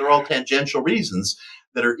wrong, but they're all tangential reasons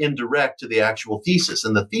that are indirect to the actual thesis.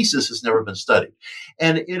 And the thesis has never been studied.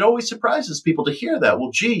 And it always surprises people to hear that.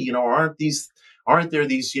 Well, gee, aren't there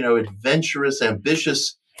these, adventurous,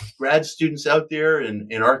 ambitious grad students out there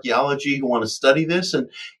in archaeology who want to study this? And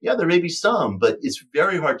yeah, there may be some, but it's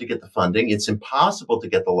very hard to get the funding. It's impossible to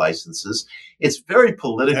get the licenses. It's very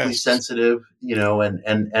politically sensitive,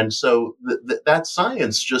 and so that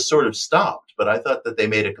science just sort of stopped. But I thought that they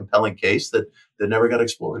made a compelling case that never got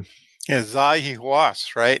explored. Yeah, Zahi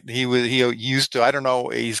Hawass, right? He used to, I don't know,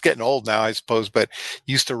 he's getting old now, I suppose, but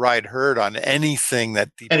used to ride herd on anything that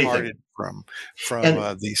departed from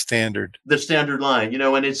the standard. The standard line,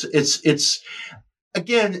 and it's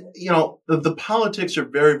again, the politics are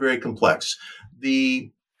very, very complex.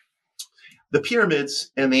 The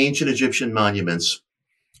pyramids and the ancient Egyptian monuments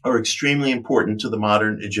are extremely important to the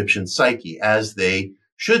modern Egyptian psyche, as they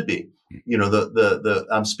should be.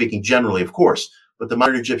 I'm speaking generally, of course. But the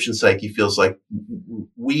modern Egyptian psyche feels like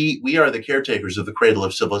we are the caretakers of the cradle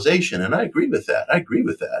of civilization. And I agree with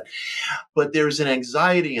that. But there's an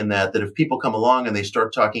anxiety in that if people come along and they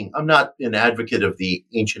start talking, I'm not an advocate of the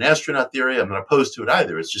ancient astronaut theory. I'm not opposed to it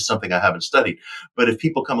either. It's just something I haven't studied. But if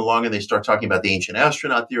people come along and they start talking about the ancient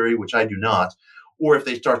astronaut theory, which I do not, or if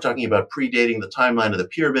they start talking about predating the timeline of the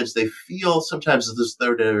pyramids, they feel sometimes as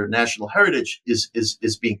though their national heritage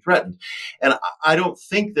is being threatened. And I don't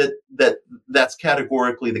think that's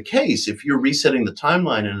categorically the case. If you're resetting the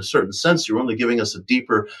timeline in a certain sense, you're only giving us a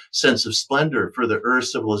deeper sense of splendor for the Ur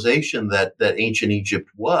civilization that ancient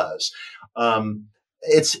Egypt was.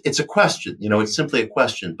 It's a question, it's simply a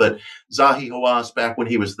question. But Zahi Hawass, back when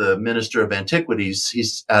he was the Minister of Antiquities,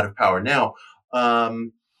 he's out of power now.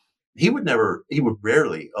 He would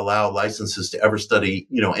rarely allow licenses to ever study,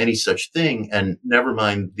 any such thing, and never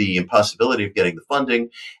mind the impossibility of getting the funding.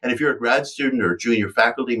 And if you're a grad student or a junior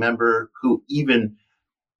faculty member who even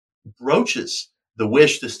broaches the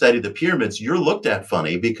wish to study the pyramids, you're looked at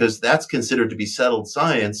funny because that's considered to be settled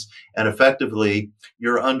science. And effectively,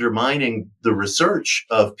 you're undermining the research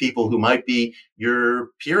of people who might be your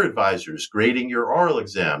peer advisors, grading your oral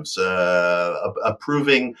exams,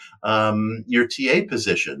 approving your TA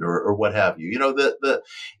position or what have you.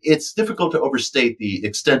 It's difficult to overstate the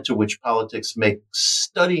extent to which politics make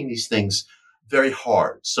studying these things very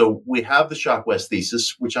hard. So we have the Shock West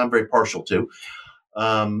thesis, which I'm very partial to.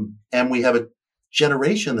 And we have a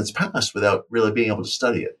generation that's passed without really being able to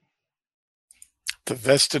study it. The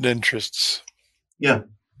vested interests. Yeah.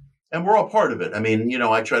 And we're all part of it. I mean,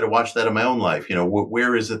 I try to watch that in my own life.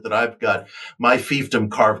 Where is it that I've got my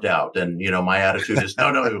fiefdom carved out? And, my attitude is,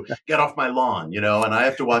 no, get off my lawn, and I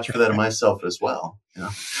have to watch for that in myself as well.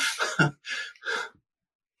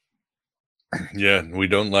 Yeah, we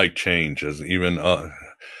don't like change as even,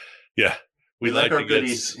 yeah. We like our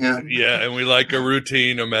goodies. Yeah, and we like a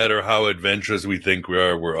routine no matter how adventurous we think we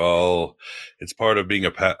are. It's part of being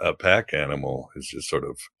a pack animal. It's just sort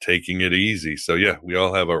of taking it easy. So yeah, we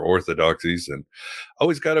all have our orthodoxies and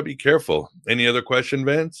always got to be careful. Any other question,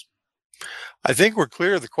 Vance? I think we're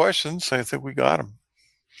clear of the questions. I think we got them.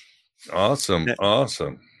 Awesome.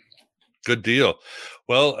 Awesome. Good deal.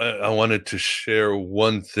 Well, I wanted to share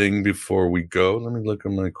one thing before we go. Let me look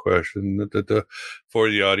at my question for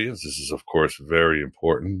the audience. This is, of course, very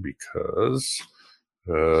important because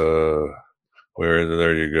there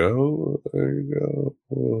you go. There you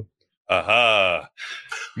go. Aha.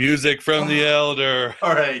 Music from the Elder.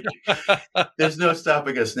 All right. There's no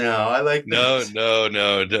stopping us now. I like this.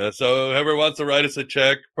 No. So whoever wants to write us a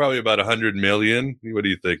check, probably about 100 million. What do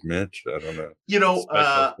you think, Mitch? I don't know.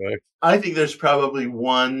 I think there's probably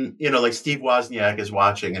one, like Steve Wozniak is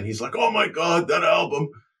watching and he's like, oh my God, that album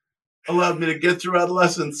allowed me to get through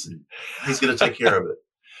adolescence. He's going to take care of it.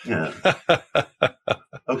 Yeah.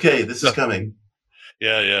 Okay, this is coming.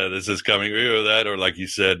 Yeah, this is coming. Either that, or like you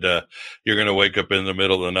said, you're going to wake up in the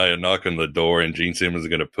middle of the night and knock on the door, and Gene Simmons is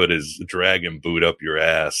going to put his dragon boot up your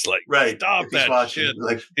ass. Like, right? Stop that watching, shit!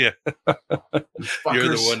 Like, yeah, you're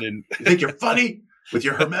the one in. You think you're funny with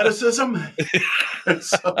your hermeticism?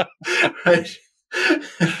 Right.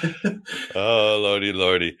 Oh,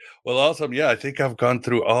 lordy. Well, awesome. Yeah, I think I've gone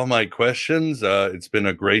through all my questions. It's been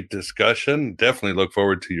a great discussion. Definitely look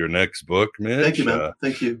forward to your next book, Mitch. Thank you, man.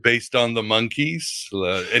 Thank you. Based on the monkeys.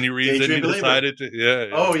 Any reason you decided to? Yeah.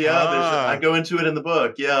 Oh, yeah. I go into it in the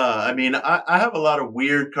book. Yeah. I mean, I have a lot of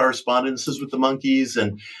weird correspondences with the monkeys,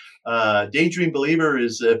 and Daydream Believer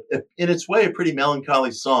is, in its way, a pretty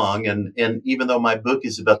melancholy song. And even though my book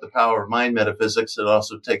is about the power of mind metaphysics, it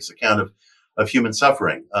also takes account of human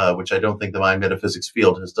suffering, which I don't think the mind metaphysics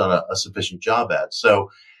field has done a sufficient job at.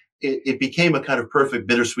 So it became a kind of perfect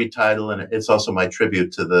bittersweet title, and it's also my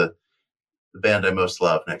tribute to the band I most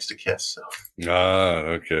love next to Kiss. So.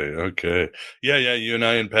 Okay. Yeah. You and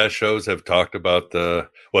I in past shows have talked about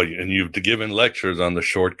and you've given lectures on the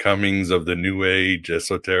shortcomings of the New Age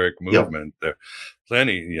esoteric movement. Yep. There,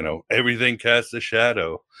 plenty, everything casts a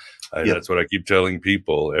shadow. That's what I keep telling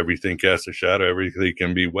people. Everything casts a shadow. Everything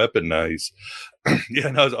can be weaponized. Yeah,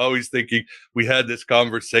 and I was always thinking, we had this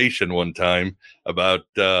conversation one time about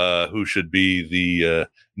who should be the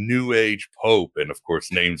New Age Pope. And of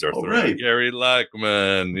course, names are thrown. Right. Gary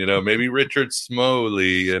Lachman, maybe Richard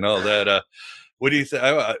Smalley and all that. What do you think?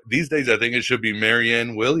 These days, I think it should be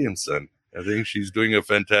Marianne Williamson. I think she's doing a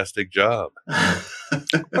fantastic job.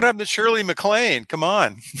 What happened to Shirley MacLaine? Come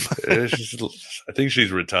on. I think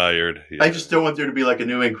she's retired. Yeah. I just don't want there to be like a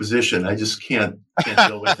new Inquisition. I just can't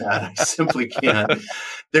deal with that. I simply can't.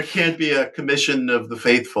 There can't be a commission of the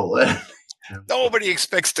faithful. Nobody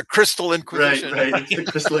expects the Crystal Inquisition. Right. It's the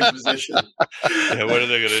Crystal Inquisition. Yeah, what are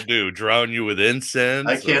they going to do? Drown you with incense?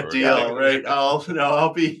 I can't deal. Right.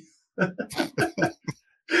 I'll be.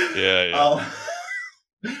 Yeah.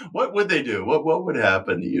 What would they do? What would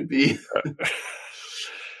happen? You'd be.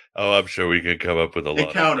 Oh, I'm sure we could come up with a lot.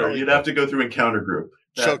 Encounter. You'd have to go through Encounter Group.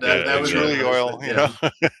 That was really oil.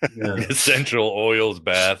 Essential oils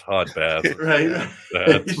bath, hot bath. Right.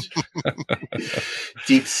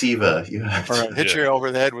 Deep Siva. You have to. Hit you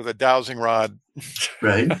over the head with a dowsing rod.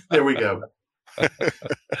 Right. There we go.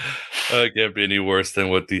 It can't be any worse than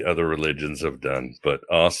what the other religions have done, but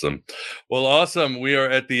awesome. Well, awesome. We are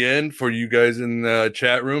at the end. For you guys in the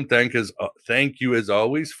chat room, thank you as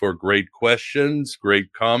always for great questions,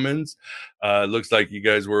 great comments. Looks like you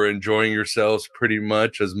guys were enjoying yourselves pretty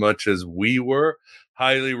much as we were.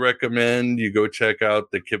 Highly recommend you go check out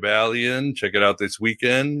the Kybalion. Check it out this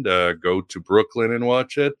weekend. Go to Brooklyn and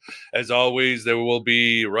watch it. As always, there will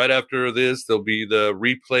be, right after this, there'll be the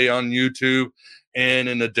replay on YouTube. And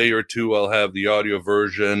in a day or two, I'll have the audio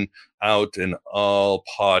version out in all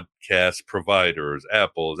podcast providers,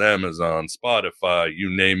 Apple's, Amazon, Spotify, you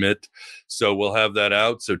name it. So we'll have that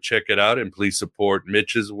out. So check it out, and please support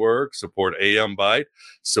Mitch's work, support AM Byte,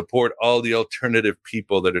 support all the alternative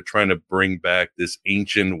people that are trying to bring back this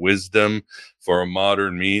ancient wisdom for a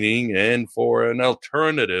modern meaning and for an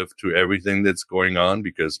alternative to everything that's going on,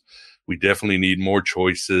 because we definitely need more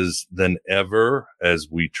choices than ever as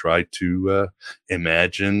we try to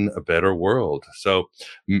imagine a better world. So,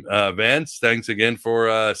 Vance, thanks again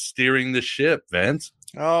for steering the ship, Vance.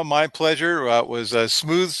 Oh, my pleasure. It was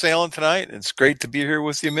smooth sailing tonight. It's great to be here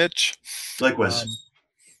with you, Mitch. Likewise.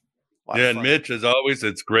 And Mitch, as always,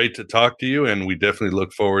 it's great to talk to you, and we definitely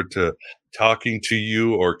look forward to talking to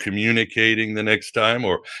you or communicating the next time,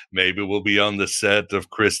 or maybe we'll be on the set of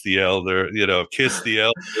Chris the Elder, Kiss the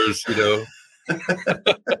Elders,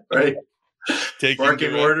 Right. Taking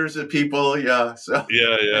barking orders at people. Yeah. So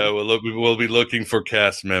yeah. We'll be looking for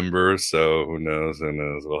cast members. So who knows?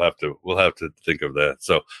 We'll have to think of that.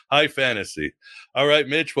 So high fantasy. All right,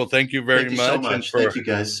 Mitch. Well, thank you very Thank you much. so much. Thank you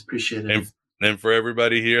guys. Appreciate it. And for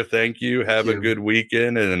everybody here, thank you. Have a good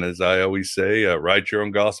weekend. And as I always say, write your own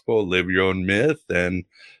gospel, live your own myth. And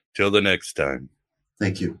till the next time.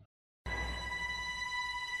 Thank you.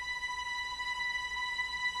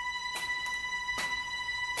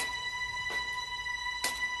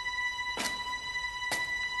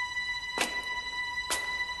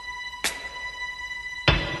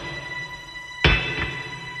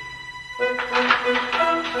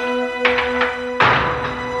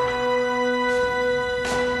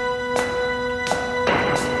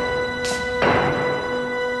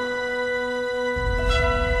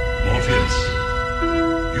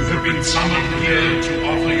 Summoned here to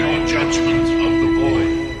offer your judgment of the boy.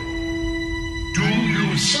 Do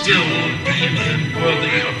you still deem him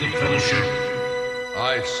worthy of the fellowship?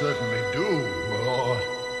 I certainly do, Lord.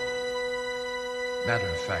 Matter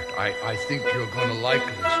of fact, I think you're going to like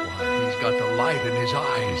this one. He's got the light in his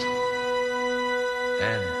eyes.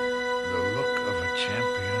 And the look of a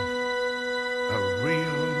champion. A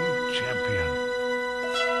real champion.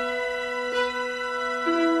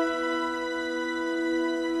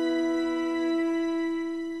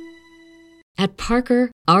 At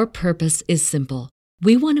Parker, our purpose is simple.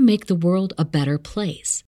 We want to make the world a better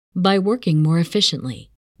place by working more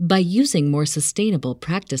efficiently, by using more sustainable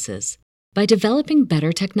practices, by developing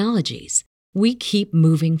better technologies. We keep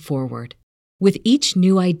moving forward. With each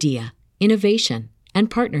new idea, innovation,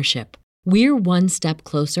 and partnership, we're one step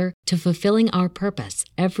closer to fulfilling our purpose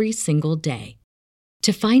every single day.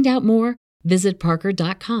 To find out more, visit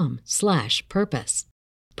parker.com/purpose.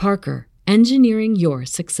 Parker, engineering your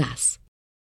success.